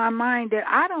make up my mind that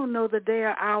I don't know the day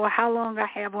or hour, how long I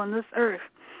have on this earth,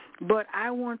 but I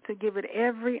want to give it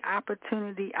every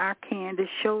opportunity I can to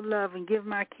show love and give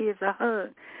my kids a hug.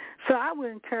 So I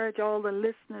would encourage all the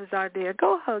listeners out there,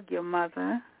 go hug your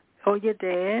mother or your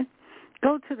dad.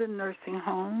 Go to the nursing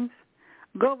homes.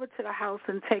 Go over to the house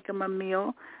and take them a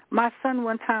meal. My son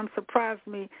one time surprised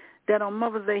me that on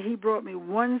Mother's Day he brought me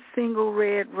one single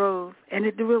red rose, and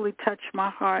it really touched my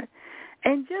heart.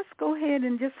 And just go ahead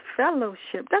and just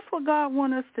fellowship. That's what God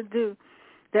wants us to do,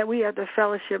 that we have the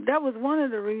fellowship. That was one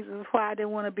of the reasons why I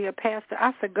didn't want to be a pastor.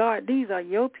 I said, God, these are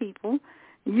your people.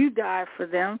 You died for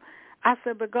them. I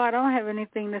said, but God, I don't have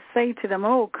anything to say to them.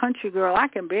 Oh, country girl, I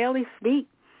can barely speak.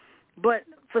 But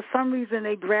for some reason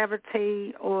they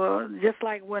gravitate, or just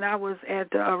like when I was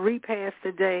at the repast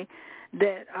today,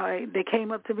 that they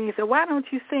came up to me and said, why don't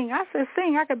you sing? I said,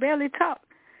 sing, I could barely talk.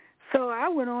 So I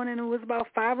went on, and it was about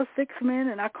 5 or 6 men,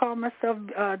 and I called myself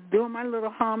doing my little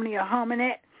harmony or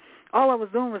harmonette. All I was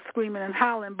doing was screaming and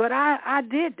hollering, but I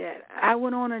did that. I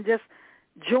went on and just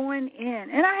joined in,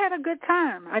 and I had a good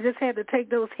time. I just had to take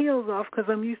those heels off because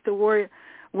I'm used to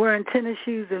wearing tennis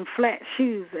shoes and flat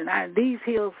shoes, and these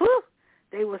heels, whew,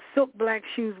 they were silk black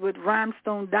shoes with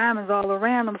rhinestone diamonds all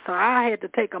around them, so I had to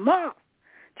take them off,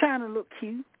 trying to look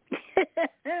cute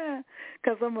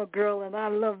because I'm a girl and I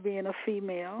love being a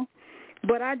female.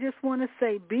 But I just want to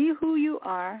say, be who you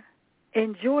are,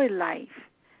 enjoy life.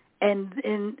 And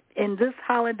in this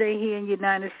holiday here in the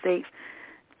United States,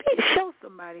 show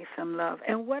somebody some love.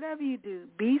 And whatever you do,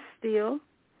 be still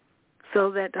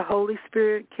so that the Holy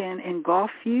Spirit can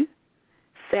engulf you,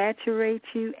 saturate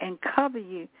you, and cover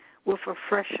you with a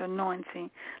fresh anointing.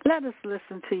 Let us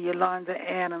listen to Yolanda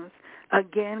Adams.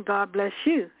 Again, God bless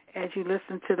you as you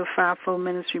listen to the Fivefold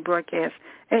Ministry broadcast.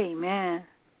 Amen.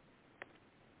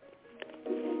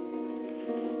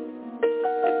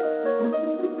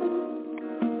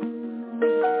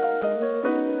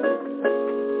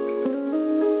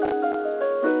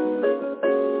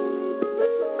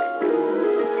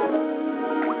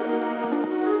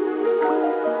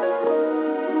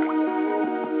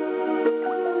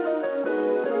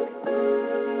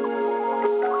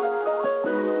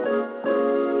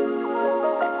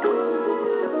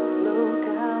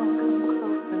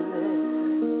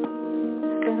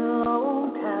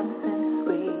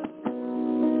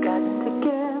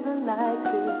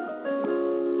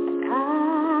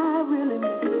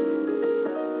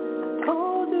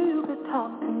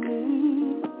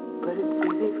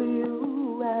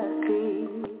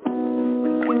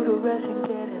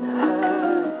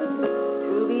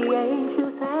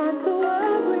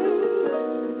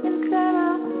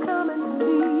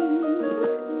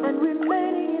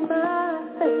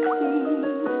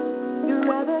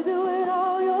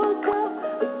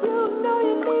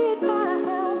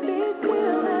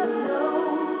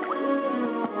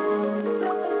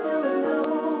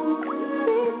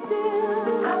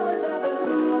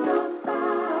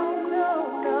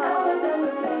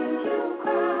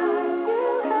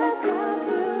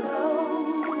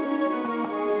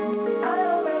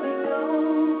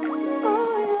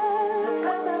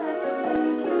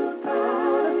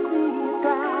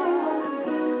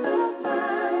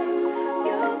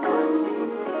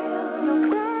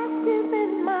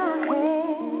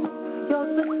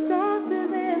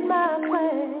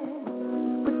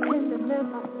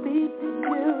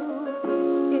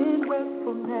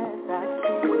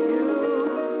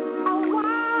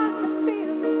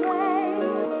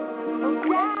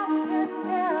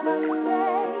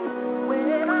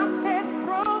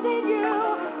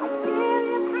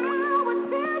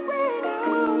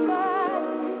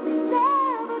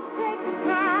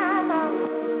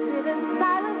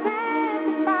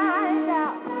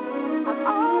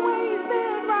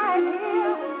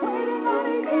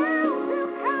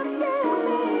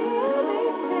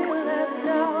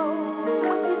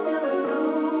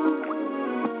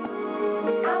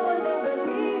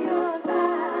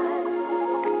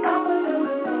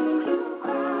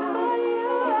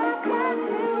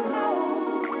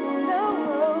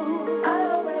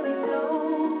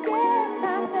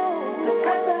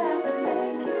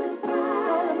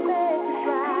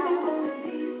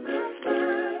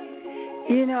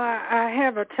 You know, I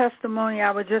have a testimony.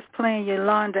 I was just playing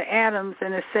Yolanda Adams,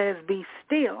 and it says, "Be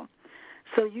still,"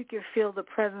 so you can feel the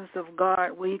presence of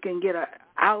God, where you can get an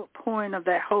outpouring of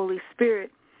that Holy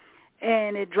Spirit.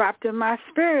 And it dropped in my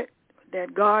spirit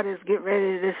that God is getting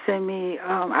ready to send me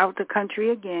out the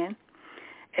country again.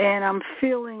 And I'm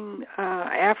feeling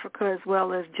Africa as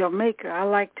well as Jamaica. I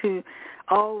like to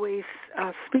always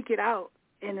speak it out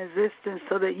in existence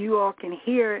so that you all can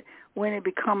hear it when it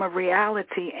become a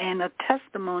reality and a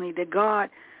testimony that God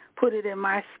put it in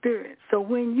my spirit. So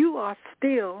when you are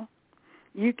still,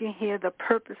 you can hear the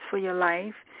purpose for your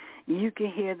life. You can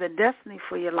hear the destiny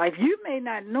for your life. You may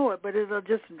not know it, but it'll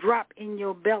just drop in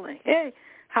your belly. Hey,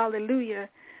 hallelujah.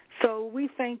 So we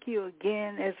thank you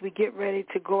again as we get ready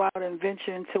to go out and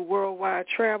venture into worldwide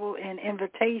travel and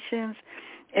invitations.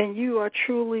 And you are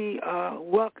truly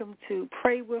welcome to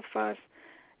pray with us.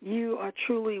 You are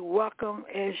truly welcome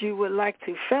as you would like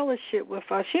to fellowship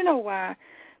with us. You know why?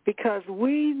 Because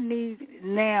we need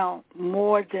now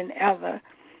more than ever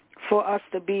for us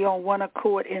to be on one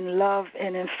accord in love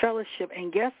and in fellowship.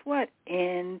 And guess what?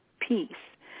 In peace.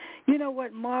 You know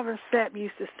what? Marvin Sapp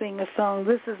used to sing a song,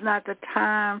 "This is not the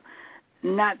time,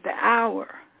 not the hour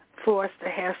for us to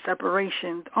have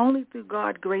separation. Only through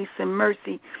God's grace and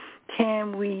mercy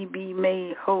can we be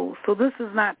made whole." So this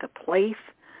is not the place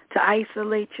to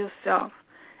isolate yourself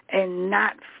and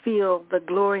not feel the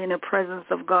glory and the presence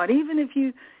of God. Even if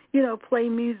you play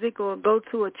music or go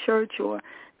to a church or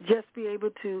just be able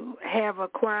to have a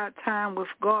quiet time with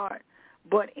God,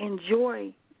 but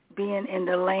enjoy being in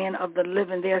the land of the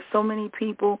living. There are so many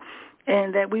people,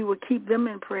 and that we would keep them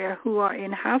in prayer, who are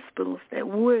in hospitals that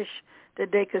wish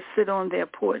that they could sit on their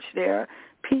porch. There are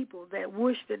people that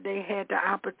wish that they had the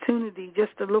opportunity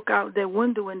just to look out their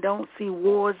window and don't see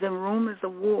wars and rumors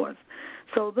of wars.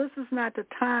 So this is not the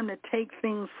time to take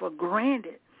things for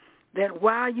granted, that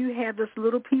while you have this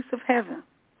little piece of heaven,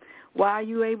 while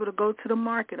you're able to go to the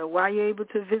market, or while you're able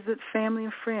to visit family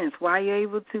and friends, while you're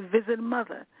able to visit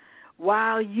mother,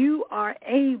 while you are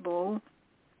able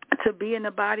to be in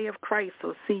the body of Christ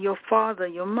or see your father,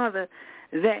 your mother,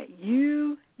 that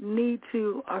you need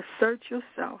to assert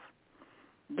yourself.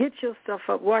 get yourself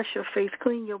up, wash your face,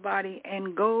 clean your body,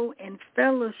 and go in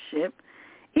fellowship,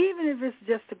 even if it's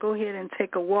just to go ahead and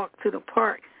take a walk to the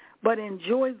park, but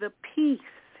enjoy the peace,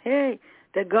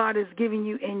 that God is giving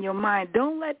you in your mind.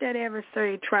 Don't let that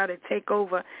adversary try to take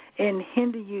over and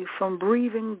hinder you from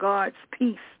breathing God's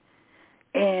peace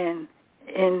and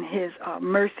in his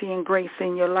mercy and grace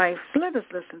in your life. So let us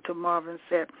listen to Marvin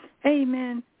Sapp.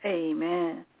 Amen,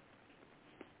 amen.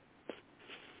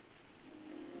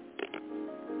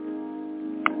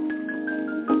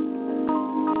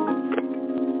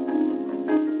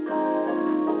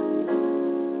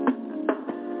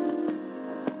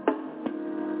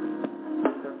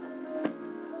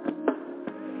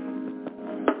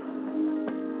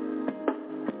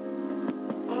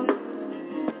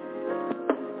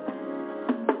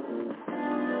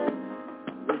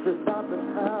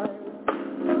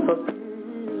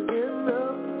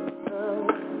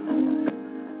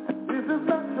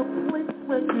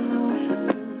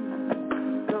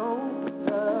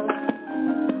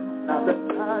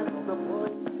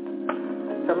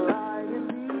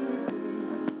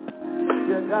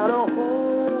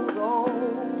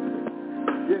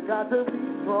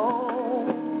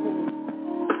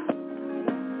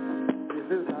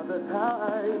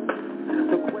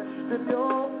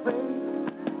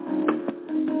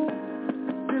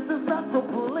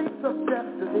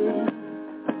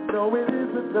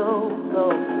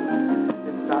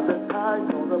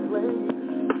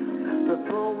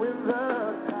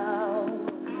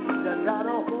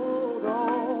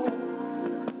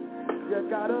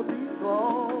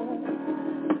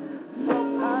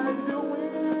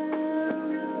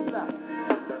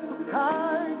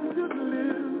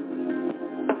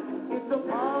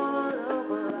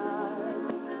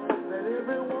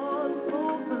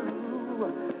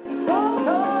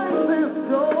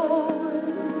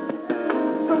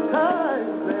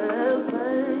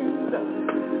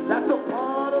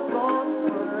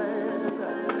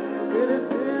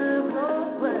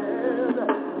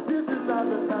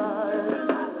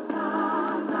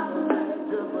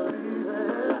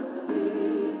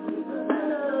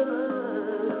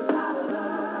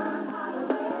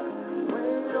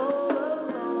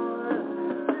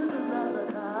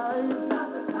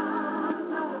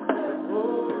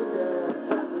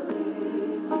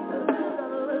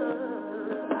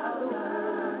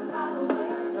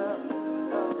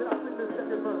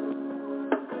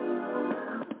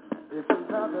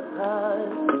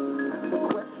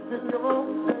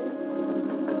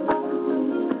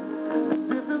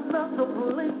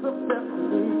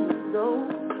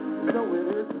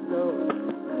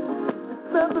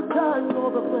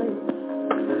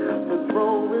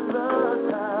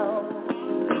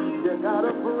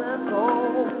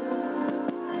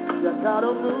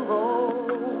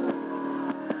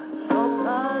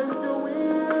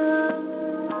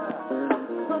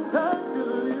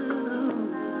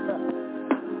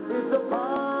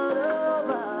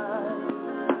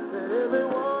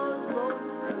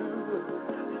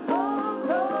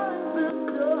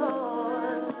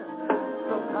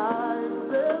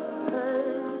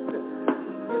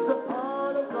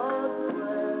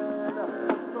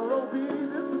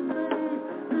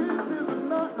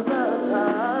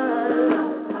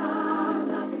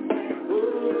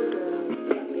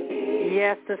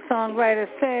 Yes, the songwriter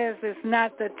says it's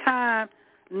not the time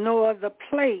nor the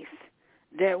place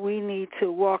that we need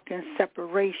to walk in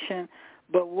separation,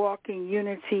 but walk in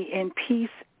unity, in peace,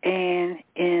 and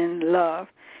in love.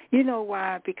 You know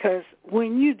why? Because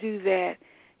when you do that,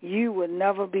 you will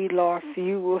never be lost.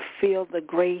 You will feel the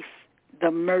grace,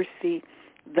 the mercy,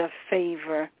 the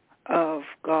favor of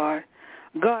God.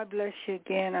 God bless you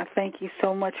again. I thank you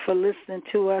so much for listening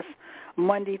to us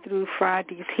Monday through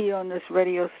Fridays here on this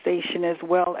radio station as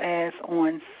well as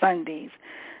on Sundays.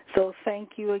 So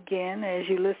thank you again as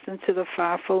you listen to the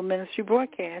Fivefold Ministry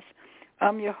broadcast.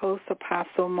 I'm your host,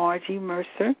 Apostle Margie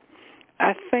Mercer.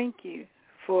 I thank you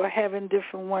for having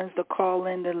different ones to call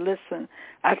in to listen.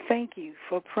 I thank you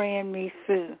for praying me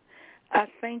through. I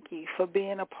thank you for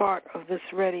being a part of this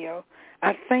radio.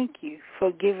 I thank you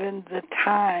for giving the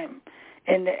time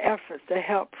and the efforts to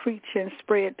help preach and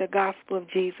spread the gospel of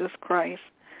Jesus Christ.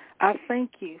 I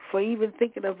thank you for even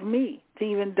thinking of me to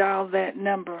even dial that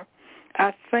number.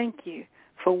 I thank you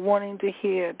for wanting to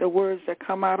hear the words that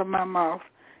come out of my mouth,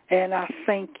 and I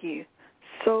thank you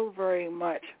so very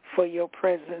much for your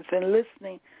presence and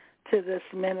listening to this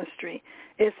ministry.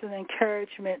 It's an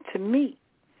encouragement to me.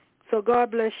 So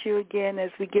God bless you again as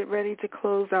we get ready to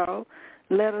close out.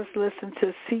 Let us listen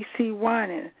to C.C.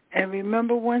 Winan. And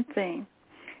remember one thing,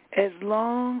 as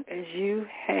long as you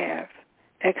have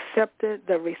accepted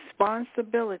the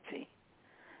responsibility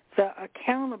the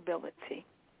accountability,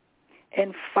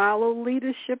 and follow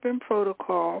leadership and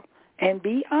protocol, and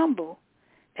be humble,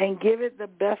 and give it the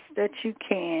best that you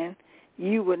can,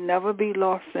 you will never be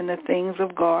lost in the things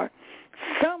of God.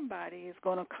 Somebody is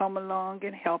going to come along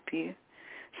and help you.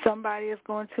 Somebody is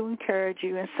going to encourage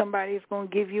you, and somebody is going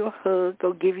to give you a hug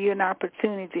or give you an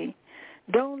opportunity.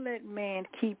 Don't let man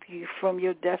keep you from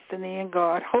your destiny in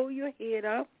God. Hold your head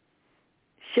up.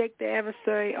 Shake the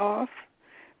adversary off.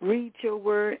 Read your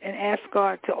word and ask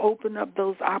God to open up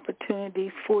those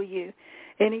opportunities for you.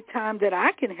 Anytime that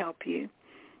I can help you,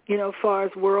 as far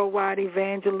as worldwide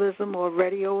evangelism or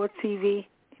radio or TV,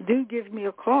 do give me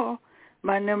a call.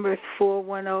 My number is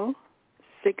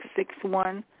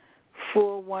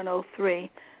 410-661-4103.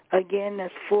 Again,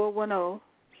 that's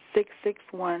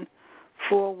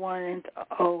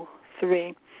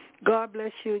 410-661-4103. God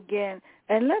bless you again.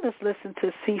 And let us listen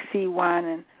to C.C.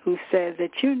 Winan, who says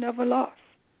that you never lost.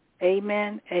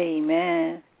 Amen.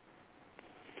 Amen.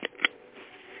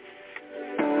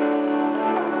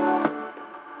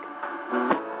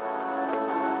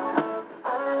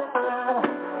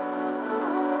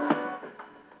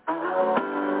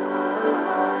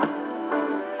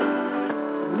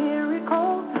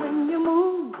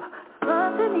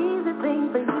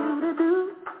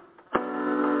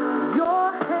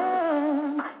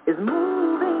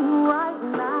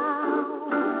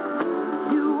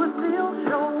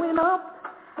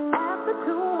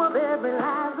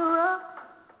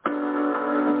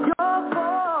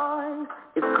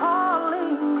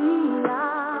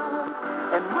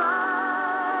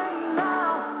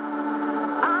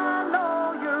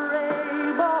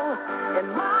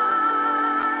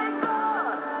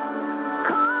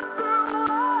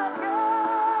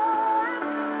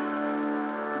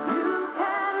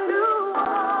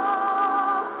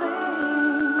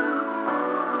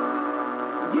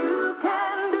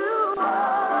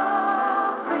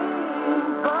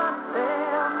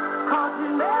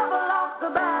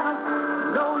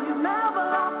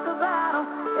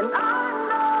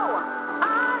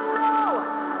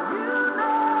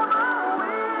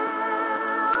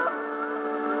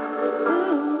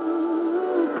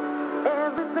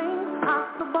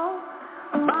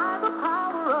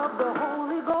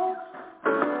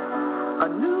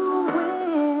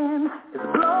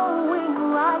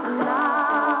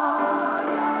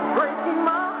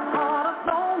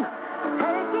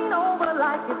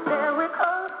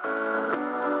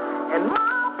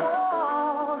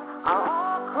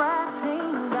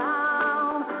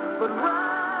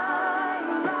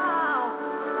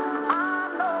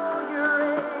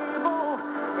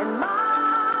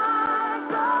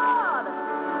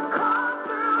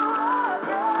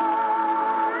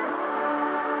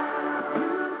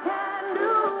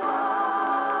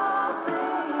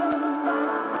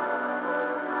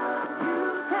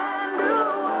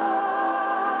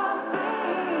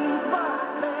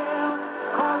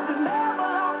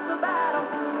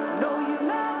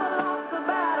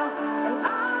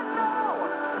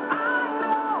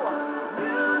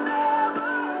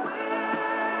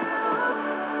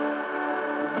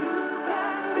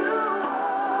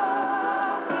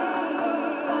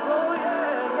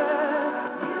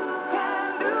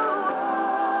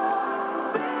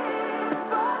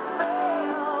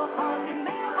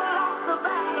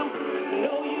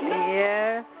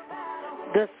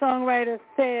 The songwriter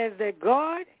says that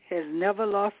God has never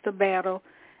lost a battle,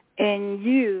 and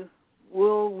you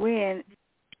will win.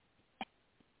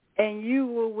 And you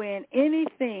will win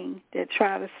anything that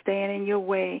try to stand in your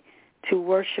way to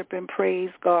worship and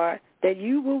praise God, that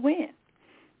you will win.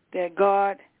 That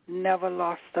God never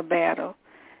lost a battle,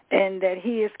 and that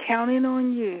he is counting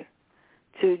on you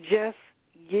to just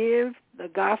give the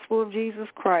gospel of Jesus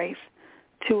Christ,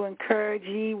 to encourage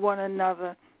ye one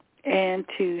another, and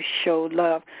to show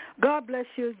love. God bless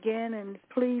you again, and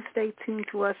please stay tuned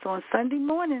to us on Sunday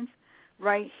mornings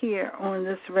right here on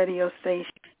this radio station.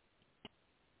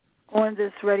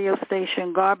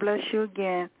 God bless you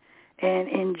again, and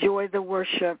enjoy the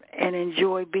worship and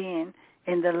enjoy being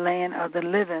in the land of the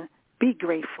living. Be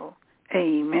grateful.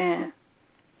 Amen.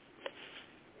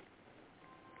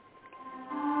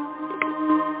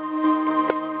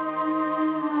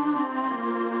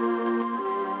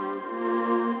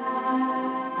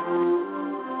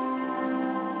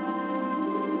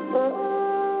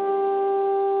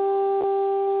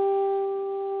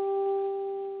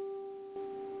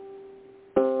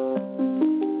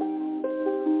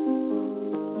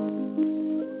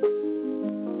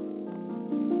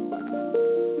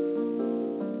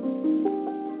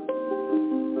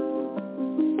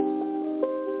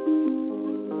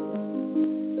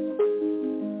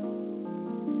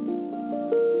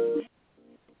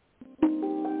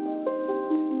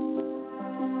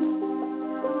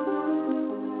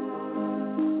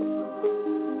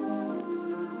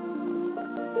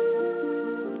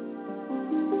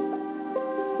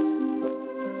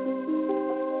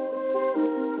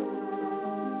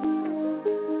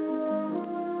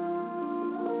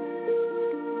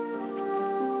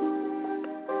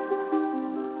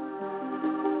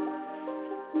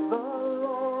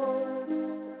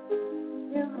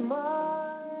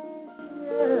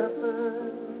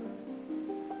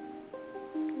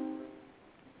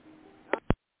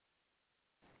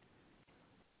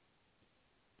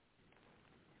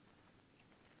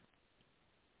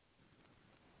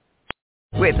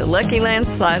 With the Lucky Land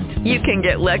Slots, you can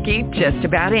get lucky just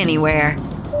about anywhere.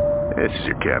 This is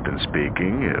your captain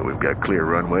speaking. We've got clear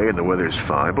runway and the weather's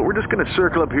fine, but we're just going to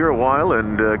circle up here a while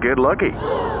and get lucky.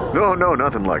 No,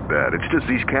 nothing like that. It's just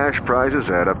these cash prizes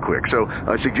add up quick. So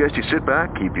I suggest you sit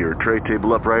back, keep your tray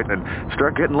table upright, and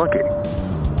start getting lucky.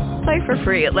 Play for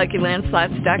free at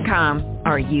LuckyLandSlots.com.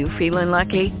 Are you feeling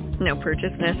lucky? No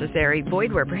purchase necessary.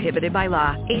 Void where prohibited by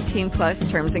law.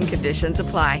 18+ terms and conditions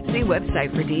apply. See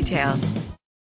website for details.